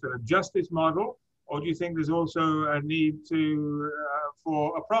based on a justice model, or do you think there's also a need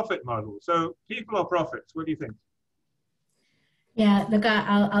for a profit model? So people or profits, what do you think? Yeah, look,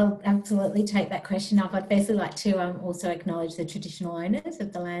 I'll absolutely take that question up. I'd firstly like to also acknowledge the traditional owners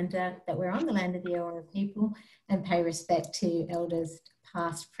of the land that we're on, the land of the Eora people, and pay respect to elders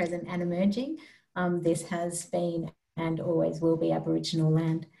past, present and emerging. This has been and always will be Aboriginal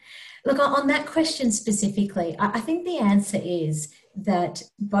land. Look, on that question specifically, I think the answer is that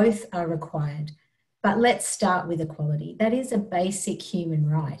both are required. But let's start with equality. That is a basic human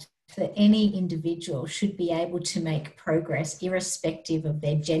right, that any individual should be able to make progress irrespective of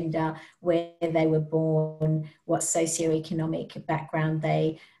their gender, where they were born, what socioeconomic background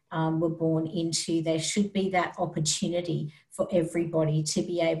they were born into. There should be that opportunity for everybody to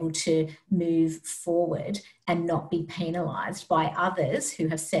be able to move forward and not be penalised by others who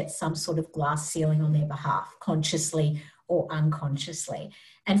have set some sort of glass ceiling on their behalf, consciously or unconsciously.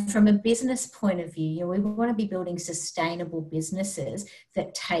 And from a business point of view, we want to be building sustainable businesses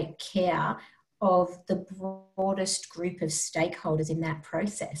that take care of the broadest group of stakeholders in that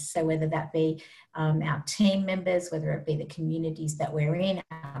process. So whether that be our team members, whether it be the communities that we're in,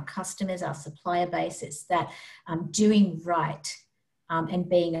 our customers, our supplier base, it's that doing right and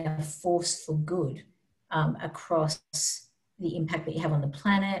being a force for good across the impact that you have on the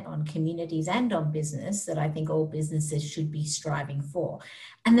planet, on communities and on business that I think all businesses should be striving for.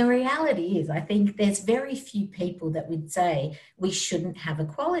 And the reality is, I think there's very few people that would say we shouldn't have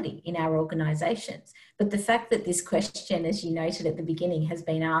equality in our organisations. But the fact that this question, as you noted at the beginning, has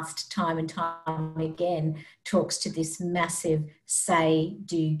been asked time and time again, talks to this massive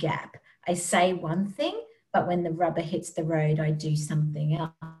say-do gap. I say one thing, but when the rubber hits the road, I do something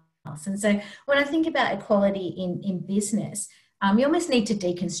else. And so when I think about equality in business, you almost need to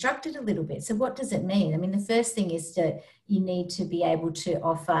deconstruct it a little bit. So what does it mean? I mean, the first thing is that you need to be able to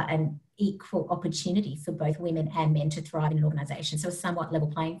offer an equal opportunity for both women and men to thrive in an organisation, so a somewhat level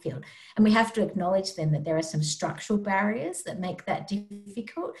playing field. And we have to acknowledge then that there are some structural barriers that make that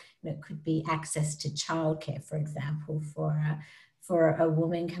difficult. It could be access to childcare, for example, for a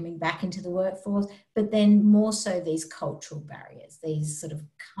woman coming back into the workforce, but then more so these cultural barriers, these sort of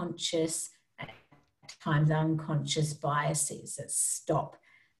conscious, at times unconscious biases that stop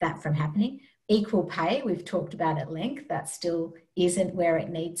that from happening. Equal pay, we've talked about at length, that still isn't where it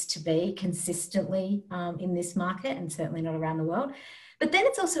needs to be consistently in this market and certainly not around the world. But then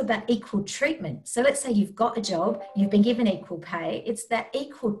it's also about equal treatment. So let's say you've got a job, you've been given equal pay, it's that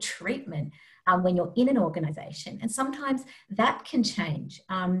equal treatment when you're in an organisation. And sometimes that can change.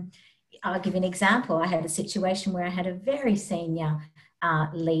 I'll give you an example. I had a situation where I had a very senior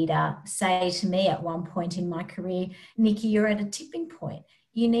leader say to me at one point in my career, Nikki, you're at a tipping point.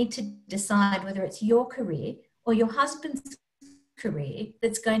 You need to decide whether it's your career or your husband's career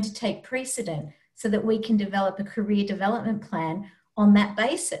that's going to take precedent so that we can develop a career development plan on that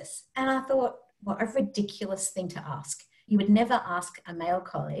basis. And I thought, what a ridiculous thing to ask. You would never ask a male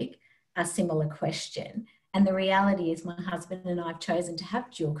colleague a similar question. And the reality is my husband and I have chosen to have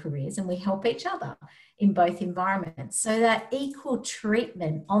dual careers and we help each other in both environments. So that equal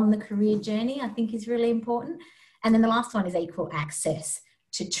treatment on the career journey, I think, is really important. And then the last one is equal access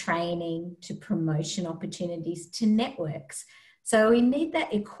to training, to promotion opportunities, to networks. So we need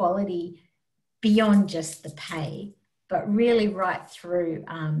that equality beyond just the pay, but really right through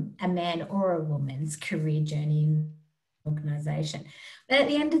a man or a woman's career journey in organisation. But at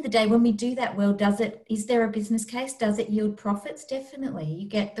the end of the day, when we do that well, is there a business case? Does it yield profits? Definitely. You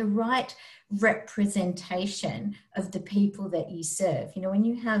get the right representation of the people that you serve. You know, when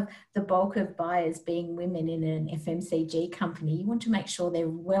you have the bulk of buyers being women in an FMCG company, you want to make sure they're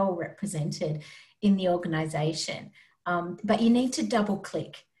well represented in the organisation. But you need to double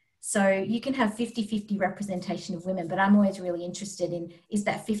click. So you can have 50-50 representation of women, but I'm always really interested in, is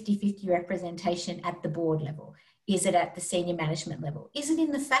that 50-50 representation at the board level? Is it at the senior management level? Is it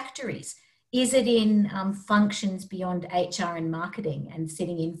in the factories? Is it in functions beyond HR and marketing and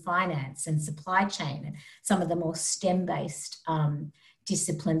sitting in finance and supply chain and some of the more STEM-based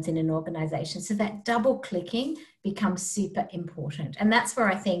disciplines in an organisation? So that double clicking becomes super important. And that's where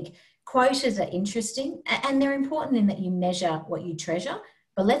I think quotas are interesting, and they're important in that you measure what you treasure,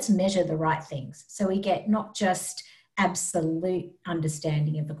 but let's measure the right things. So we get not just absolute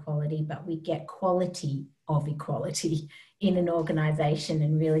understanding of equality, but we get quality of equality in an organisation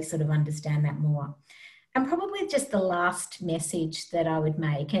and really sort of understand that more. And probably just the last message that I would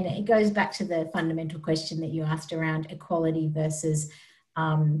make, and it goes back to the fundamental question that you asked around equality versus,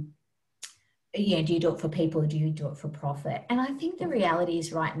 do you do it for people or do you do it for profit? And I think the reality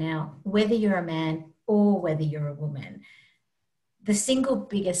is right now, whether you're a man or whether you're a woman, the single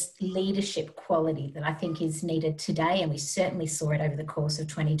biggest leadership quality that I think is needed today, and we certainly saw it over the course of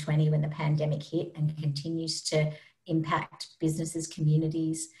 2020 when the pandemic hit and continues to impact businesses,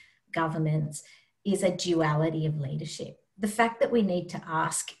 communities, governments, is a duality of leadership. The fact that we need to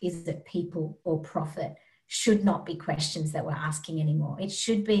ask, is it people or profit, should not be questions that we're asking anymore. It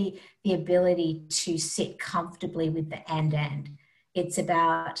should be the ability to sit comfortably with the and. It's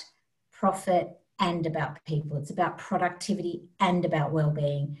about profit and about people. It's about productivity and about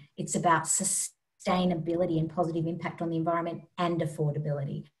well-being. It's about sustainability and positive impact on the environment and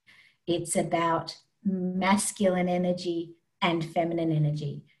affordability. It's about masculine energy and feminine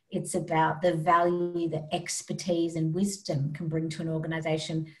energy. It's about the value that expertise and wisdom can bring to an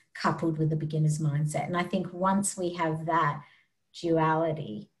organisation coupled with a beginner's mindset. And I think once we have that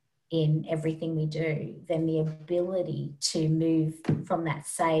duality in everything we do, then the ability to move from that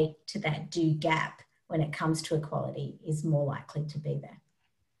say to that do gap when it comes to equality is more likely to be there.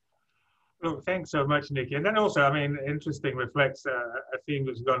 Well, thanks so much, Nikki. And then also, I mean, interesting, reflects a theme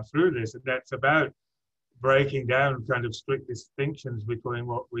that's gone through this, and that's about breaking down kind of strict distinctions between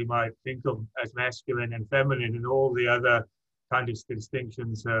what we might think of as masculine and feminine and all the other kind of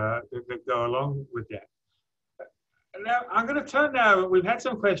distinctions that go along with that. Now, I'm going to turn now, we've had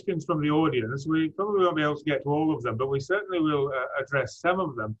some questions from the audience. We probably won't be able to get to all of them, but we certainly will address some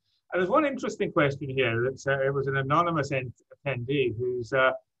of them. And there's one interesting question here. That's, it was an anonymous attendee who's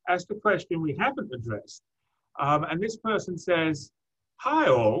asked a question we haven't addressed. And this person says, "Hi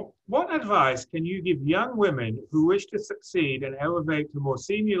all, what advice can you give young women who wish to succeed and elevate to more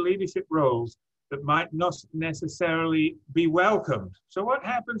senior leadership roles that might not necessarily be welcomed?" So what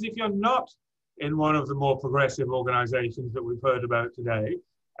happens if you're not in one of the more progressive organizations that we've heard about today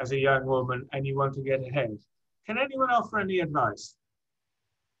as a young woman and you want to get ahead? Can anyone offer any advice?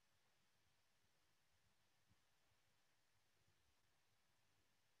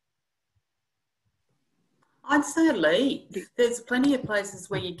 I'd say leave. There's plenty of places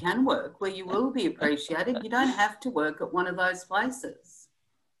where you can work, where you will be appreciated. You don't have to work at one of those places.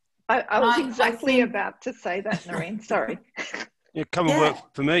 I was exactly about to say that, Noreen. Sorry. Yeah, come and work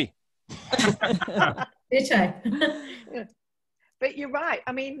for me. Ditto. But you're right.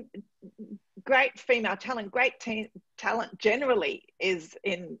 I mean, great female talent, talent generally is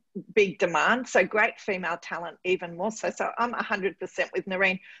in big demand. So great female talent even more so. So I'm 100% with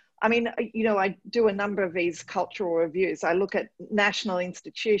Noreen. I mean, you know, I do a number of these cultural reviews. I look at national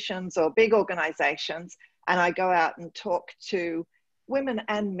institutions or big organizations, and I go out and talk to women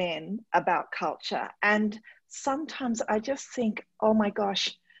and men about culture. And sometimes I just think, oh my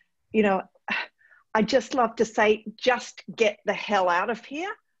gosh, you know, I just love to say, just get the hell out of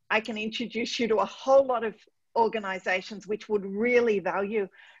here. I can introduce you to a whole lot of organizations which would really value.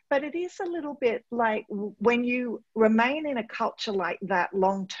 But it is a little bit like when you remain in a culture like that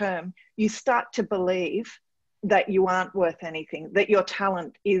long term, you start to believe that you aren't worth anything, that your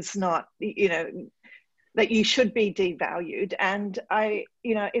talent is not, you know, that you should be devalued. And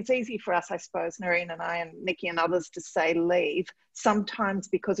you know, it's easy for us, I suppose, Noreen and I and Nikki and others to say leave. Sometimes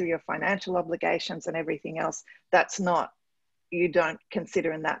because of your financial obligations and everything else, that's not, you don't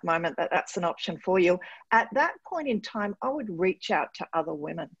consider in that moment that that's an option for you. At that point in time, I would reach out to other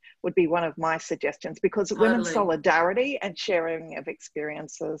women, would be one of my suggestions, because women's solidarity and sharing of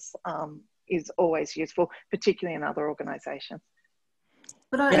experiences is always useful, particularly in other organisations.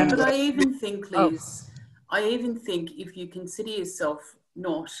 But I even think, Liz, I even think if you consider yourself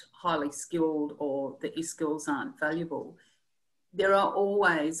not highly skilled or that your skills aren't valuable, there are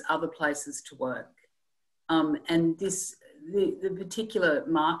always other places to work. And the particular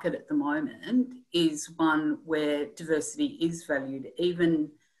market at the moment is one where diversity is valued, even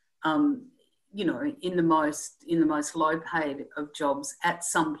you know, in the most low paid of jobs at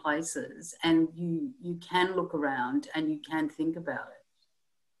some places, and you can look around and you can think about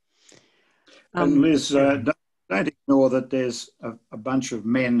it. And Liz, don't ignore that there's a bunch of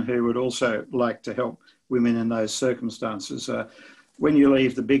men who would also like to help women in those circumstances. When you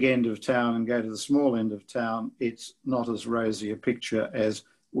leave the big end of town and go to the small end of town, it's not as rosy a picture as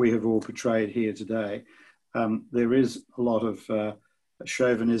we have all portrayed here today. There is a lot of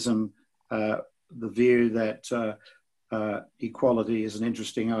chauvinism, the view that equality is an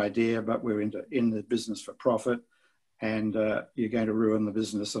interesting idea, but we're in the business for profit, and you're going to ruin the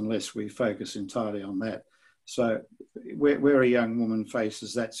business unless we focus entirely on that. So where a young woman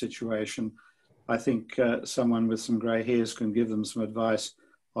faces that situation, I think someone with some grey hairs can give them some advice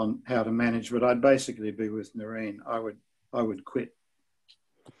on how to manage. But I'd basically be with Noreen. I would quit.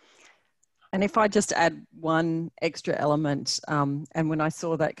 And if I just add one extra element, and when I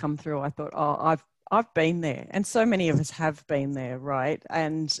saw that come through, I thought, oh, I've been there, and so many of us have been there, right?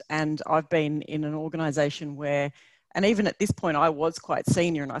 And I've been in an organisation where, and even at this point, I was quite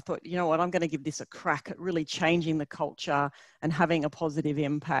senior, and I thought, you know what, I'm going to give this a crack at really changing the culture and having a positive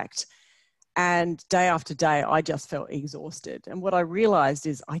impact. And day after day, I just felt exhausted. And what I realised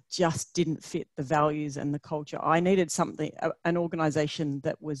is I just didn't fit the values and the culture. I needed something, an organisation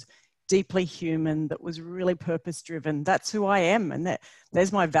that was deeply human, that was really purpose driven. That's who I am, and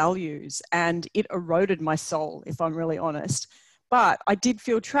there's my values, and it eroded my soul, if I'm really honest. But I did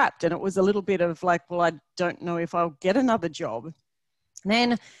feel trapped, and it was a little bit of like, well, I don't know if I'll get another job. And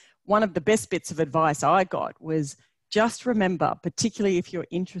then one of the best bits of advice I got was, just remember, particularly if you're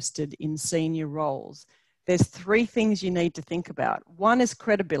interested in senior roles, there's 3 things you need to think about. One is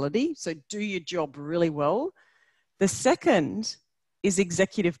credibility, so do your job really well. The second is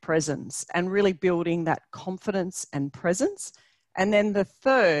executive presence and really building that confidence and presence. And then the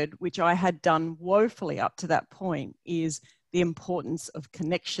third, which I had done woefully up to that point, is the importance of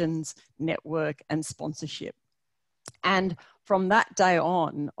connections, network, and sponsorship. And from that day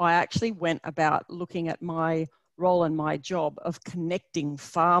on, I actually went about looking at my role and my job of connecting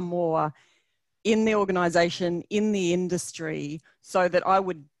far more in the organisation, in the industry, so that I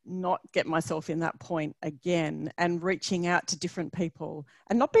would not get myself in that point again, and reaching out to different people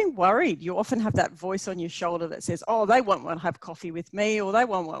and not being worried. You often have that voice on your shoulder that says, oh, they won't want to have coffee with me, or they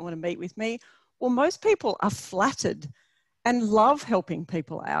won't want to meet with me. Well, most people are flattered and love helping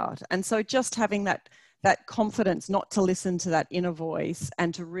people out. And so just having that confidence not to listen to that inner voice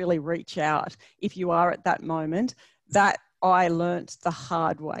and to really reach out if you are at that moment, that I learnt the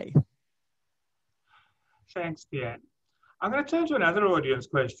hard way. Thanks, Deanne. I'm going to turn to another audience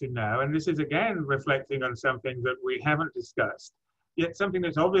question now, and this is again reflecting on something that we haven't discussed, yet something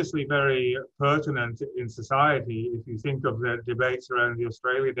that's obviously very pertinent in society if you think of the debates around the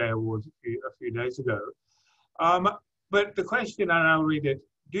Australia Day Awards a few days ago. But the question, and I'll read it,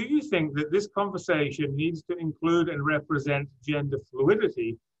 do you think that this conversation needs to include and represent gender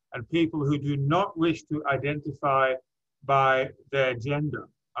fluidity and people who do not wish to identify by their gender?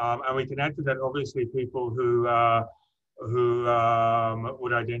 And we can add to that, obviously, people who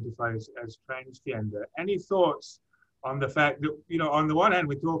would identify as transgender. Any thoughts on the fact that, you know, on the one hand,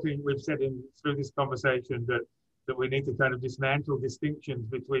 we've said through this conversation that we need to kind of dismantle distinctions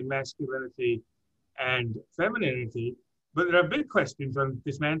between masculinity and femininity, but there are big questions on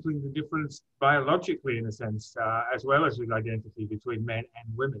dismantling the difference biologically, in a sense, as well as with identity between men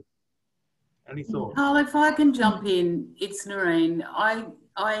and women. Any thoughts? Carl, if I can jump in, it's Noreen.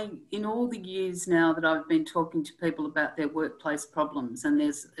 I, in all the years now that I've been talking to people about their workplace problems, and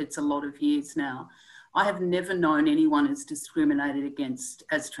it's a lot of years now, I have never known anyone as discriminated against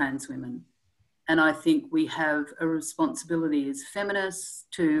as trans women. And I think we have a responsibility as feminists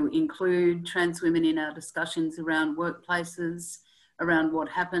to include trans women in our discussions around workplaces, around what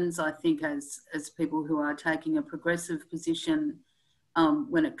happens. I think as people who are taking a progressive position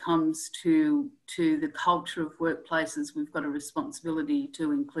when it comes to the culture of workplaces, we've got a responsibility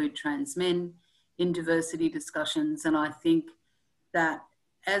to include trans men in diversity discussions. And I think that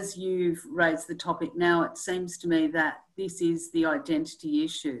as you've raised the topic now, it seems to me that this is the identity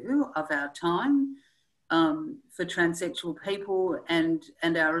issue of our time for transsexual people, and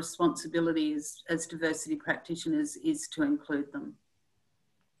our responsibility as diversity practitioners is to include them.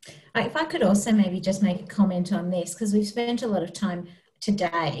 If I could also maybe just make a comment on this, because we've spent a lot of time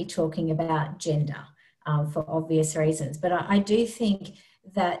today talking about gender for obvious reasons, but I do think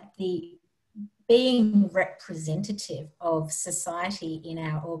that being representative of society in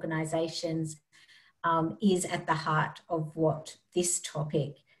our organisations is at the heart of what this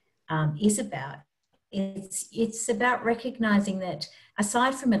topic is about. It's about recognising that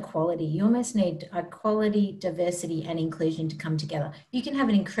aside from equality, you almost need equality, diversity and inclusion to come together. You can have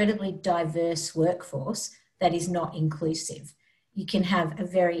an incredibly diverse workforce that is not inclusive. You can have a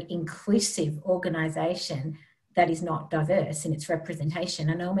very inclusive organisation that is not diverse in its representation.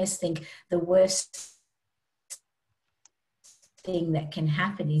 And I almost think the worst thing that can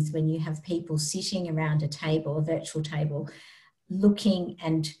happen is when you have people sitting around a table, a virtual table, looking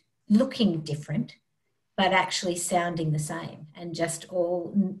different, but actually sounding the same, and just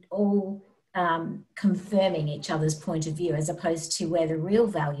all confirming each other's point of view, as opposed to where the real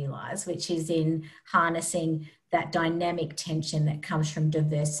value lies, which is in harnessing that dynamic tension that comes from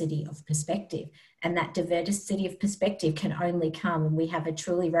diversity of perspective. And that diversity of perspective can only come when we have a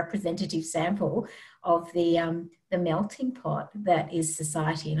truly representative sample of the melting pot that is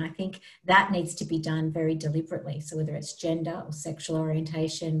society. And I think that needs to be done very deliberately. So whether it's gender or sexual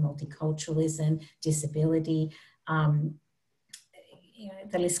orientation, multiculturalism, disability, you know,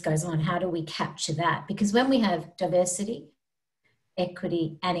 the list goes on. How do we capture that? Because when we have diversity,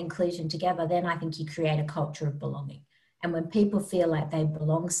 equity and inclusion together, then I think you create a culture of belonging. And when people feel like they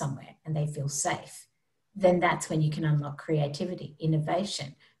belong somewhere and they feel safe, then that's when you can unlock creativity,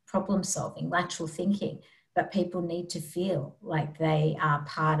 innovation, problem solving, lateral thinking. But people need to feel like they are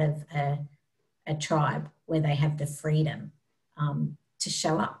part of a tribe where they have the freedom to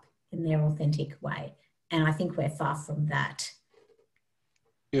show up in their authentic way. And I think we're far from that.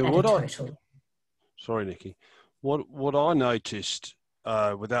 Yeah, sorry, Nikki. What I noticed,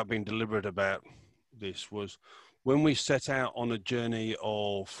 without being deliberate about this, was when we set out on a journey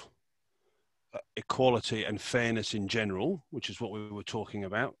of equality and fairness in general, which is what we were talking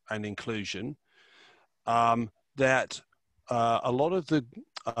about, and inclusion, that a lot of the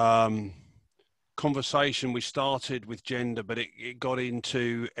conversation we started with gender, but it got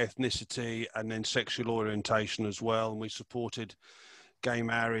into ethnicity and then sexual orientation as well, and we supported gay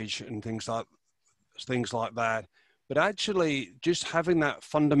marriage and things like that. But actually, just having that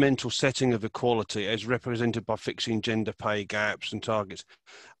fundamental setting of equality as represented by fixing gender pay gaps and targets,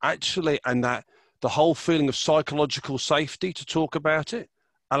 actually, and that the whole feeling of psychological safety to talk about it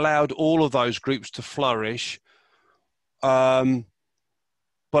allowed all of those groups to flourish.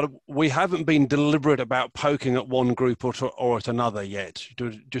 But we haven't been deliberate about poking at one group or at another yet.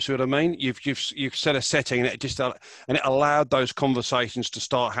 Do you see what I mean? You've set a setting, and it allowed those conversations to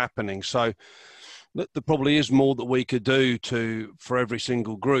start happening. So there probably is more that we could do for every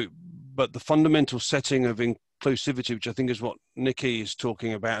single group, but the fundamental setting of inclusivity, which I think is what Nikki is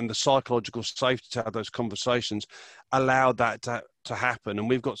talking about, and the psychological safety to have those conversations, allowed that to happen. And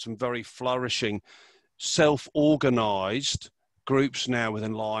we've got some very flourishing, self-organised groups now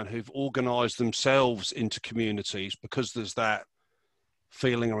within Lion who've organised themselves into communities because there's that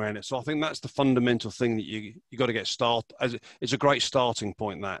feeling around it. So I think that's the fundamental thing that you got to get started. It's a great starting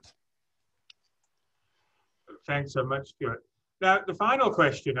point, that. Thanks so much, Stuart. Now, the final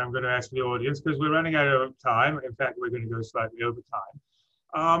question I'm going to ask the audience, because we're running out of time. In fact, we're going to go slightly over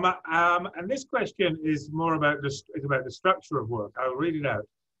time. And this question is more about the structure of work. I'll read it out.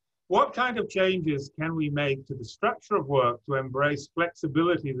 What kind of changes can we make to the structure of work to embrace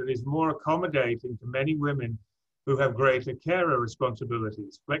flexibility that is more accommodating to many women who have greater carer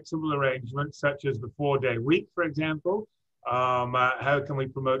responsibilities? Flexible arrangements such as the 4-day week, for example. How can we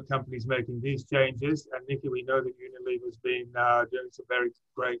promote companies making these changes? And Nikki, we know that Unilever's been doing some very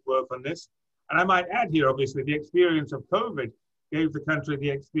great work on this. And I might add here, obviously, the experience of COVID gave the country the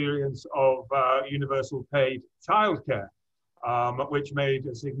experience of universal paid childcare. Which made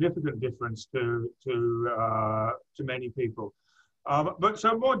a significant difference to many people. But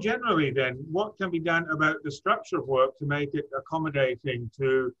so more generally then, what can be done about the structure of work to make it accommodating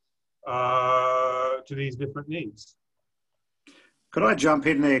to these different needs? Could I jump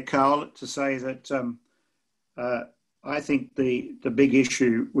in there, Carl, to say that I think the big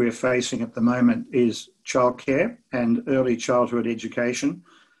issue we're facing at the moment is childcare and early childhood education.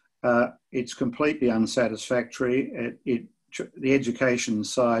 It's completely unsatisfactory. The education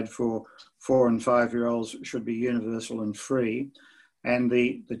side for 4 and 5-year-olds should be universal and free. And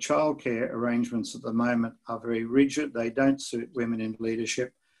the childcare arrangements at the moment are very rigid. They don't suit women in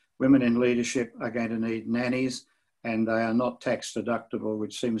leadership. Women in leadership are going to need nannies, and they are not tax deductible,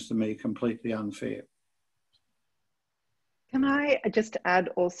 which seems to me completely unfair. Can I just add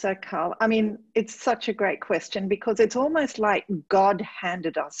also, Carl? I mean, it's such a great question because it's almost like God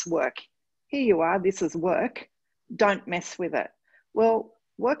handed us work. Here you are, this is work. Don't mess with it. Well,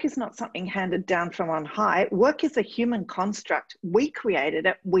 work is not something handed down from on high. Work is a human construct. We created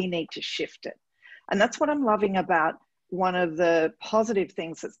it. We need to shift it. And that's what I'm loving about one of the positive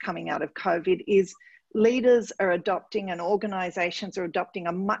things that's coming out of COVID is leaders are adopting and organizations are adopting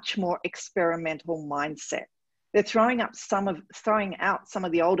a much more experimental mindset. They're throwing out some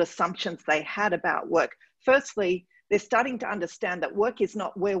of the old assumptions they had about work. Firstly, they're starting to understand that work is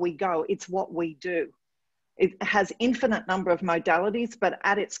not where we go, it's what we do. It has infinite number of modalities, but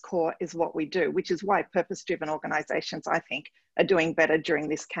at its core is what we do, which is why purpose-driven organizations, I think, are doing better during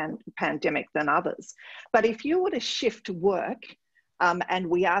this pandemic than others. But if you were to shift work, and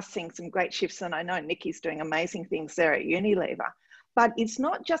we are seeing some great shifts, and I know Nikki's doing amazing things there at Unilever, But it's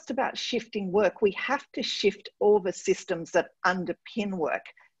not just about shifting work. We have to shift all the systems that underpin work.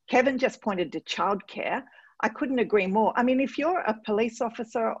 Kevin just pointed to childcare. I couldn't agree more. I mean, if you're a police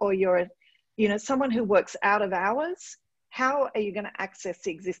officer or you're someone who works out of hours, how are you going to access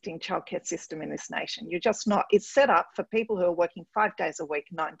the existing childcare system in this nation? You're just not. It's set up for people who are working 5 days a week,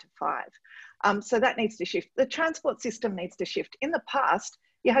 9 to 5. So that needs to shift. The transport system needs to shift. In the past,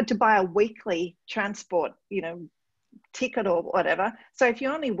 you had to buy a weekly transport, ticket or whatever. So if you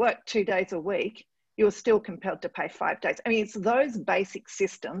only work 2 days a week, you're still compelled to pay 5 days. I mean, it's those basic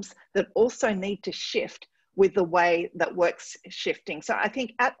systems that also need to shift with the way that work's shifting. So I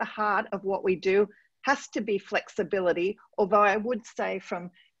think at the heart of what we do has to be flexibility, although I would say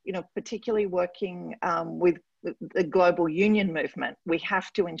from, particularly working with the global union movement, we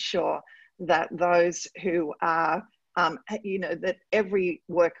have to ensure that those who are, that every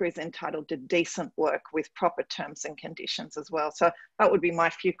worker is entitled to decent work with proper terms and conditions as well. So that would be my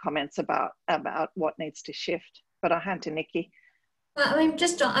few comments about what needs to shift. But I'll hand to Nikki. Well, I mean,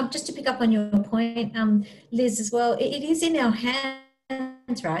 just to pick up on your point, Liz, as well, it is in our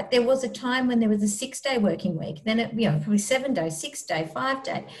hands, right? There was a time when there was a 6-day working week, then it, probably 7 days, 6 day, 5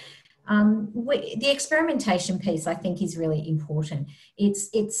 day. The experimentation piece, I think, is really important.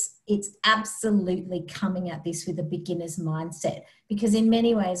 It's absolutely coming at this with a beginner's mindset, because in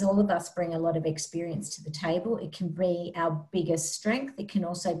many ways, all of us bring a lot of experience to the table. It can be our biggest strength. It can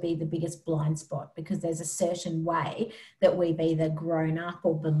also be the biggest blind spot, because there's a certain way that we've either grown up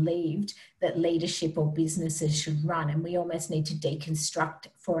or believed that leadership or businesses should run. And we almost need to deconstruct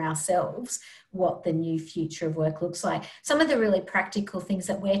for ourselves what the new future of work looks like. Some of the really practical things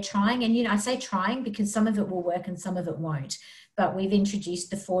that we're trying, and I say trying because some of it will work and some of it won't, but we've introduced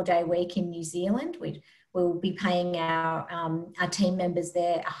the 4-day week in New Zealand. We'll be paying our team members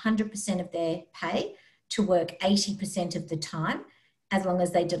there 100% of their pay to work 80% of the time, as long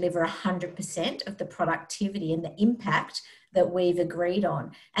as they deliver 100% of the productivity and the impact that we've agreed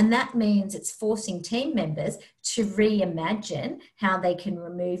on. And that means it's forcing team members to reimagine how they can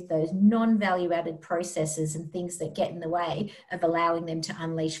remove those non-value added processes and things that get in the way of allowing them to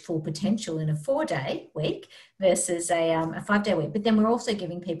unleash full potential in a 4-day week versus a 5-day week. But then we're also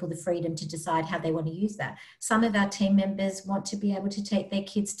giving people the freedom to decide how they want to use that. Some of our team members want to be able to take their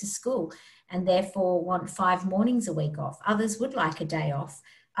kids to school and therefore want 5 mornings a week off. Others would like a day off.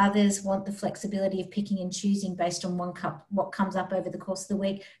 Others want the flexibility of picking and choosing based on what comes up over the course of the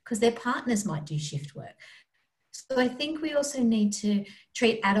week, because their partners might do shift work. So I think we also need to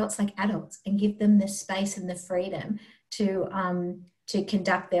treat adults like adults and give them the space and the freedom to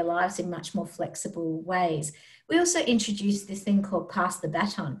conduct their lives in much more flexible ways. We also introduced this thing called Pass the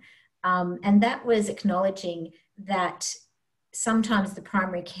Baton, and that was acknowledging that sometimes the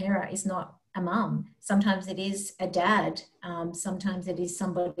primary carer is not a mum. Sometimes it is a dad. Sometimes it is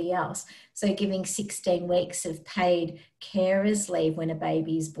somebody else. So giving 16 weeks of paid carers leave when a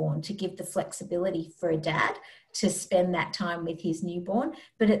baby is born to give the flexibility for a dad to spend that time with his newborn.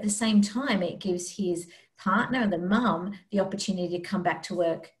 But at the same time, it gives his partner, the mum, the opportunity to come back to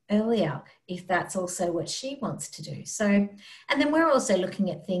work earlier if that's also what she wants to do. So, and then we're also looking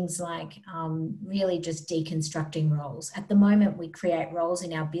at things like really just deconstructing roles. At the moment, we create roles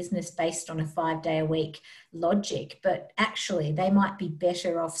in our business based on a 5-day-a-week logic, but actually they might be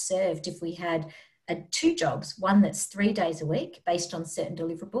better off served if we had 2 jobs, one that's 3 days a week based on certain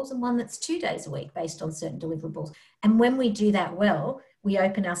deliverables and one that's 2 days a week based on certain deliverables. And when we do that well, we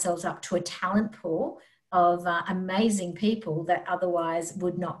open ourselves up to a talent pool of amazing people that otherwise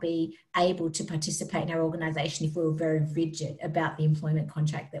would not be able to participate in our organisation if we were very rigid about the employment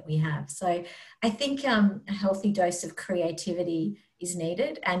contract that we have. So I think a healthy dose of creativity is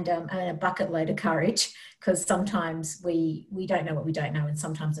needed, and a bucket load of courage, because sometimes we don't know what we don't know, and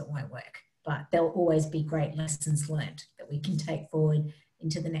sometimes it won't work. But there'll always be great lessons learned that we can take forward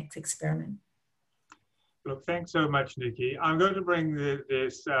into the next experiment. Look, thanks so much, Nikki. I'm going to bring the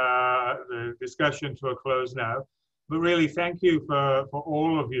discussion to a close now, but really thank you for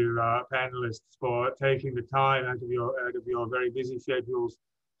all of you panelists for taking the time out of your very busy schedules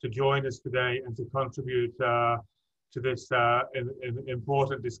to join us today and to contribute to this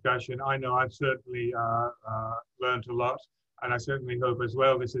important discussion. I know I've certainly learned a lot, and I certainly hope as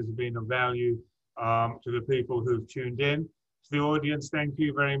well this has been of value to the people who've tuned in. To the audience, thank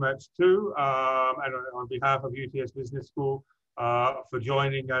you very much too, and on behalf of UTS Business School for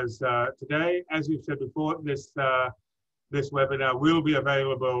joining us today. As we've said before, this webinar will be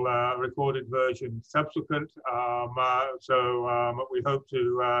available recorded version subsequent, so we hope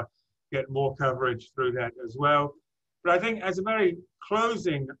to get more coverage through that as well. But I think as a very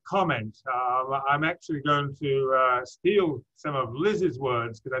closing comment, I'm actually going to steal some of Liz's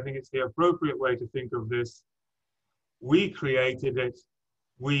words, because I think it's the appropriate way to think of this. We created it,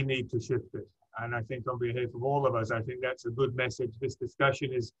 we need to shift it. And I think on behalf of all of us, I think that's a good message. This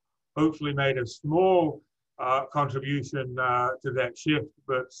discussion is hopefully made a small contribution to that shift,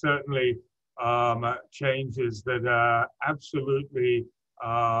 but certainly changes that are absolutely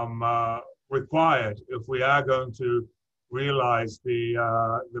required if we are going to realize the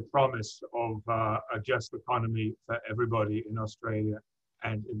promise of a just economy for everybody in Australia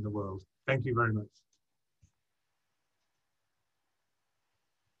and in the world. Thank you very much.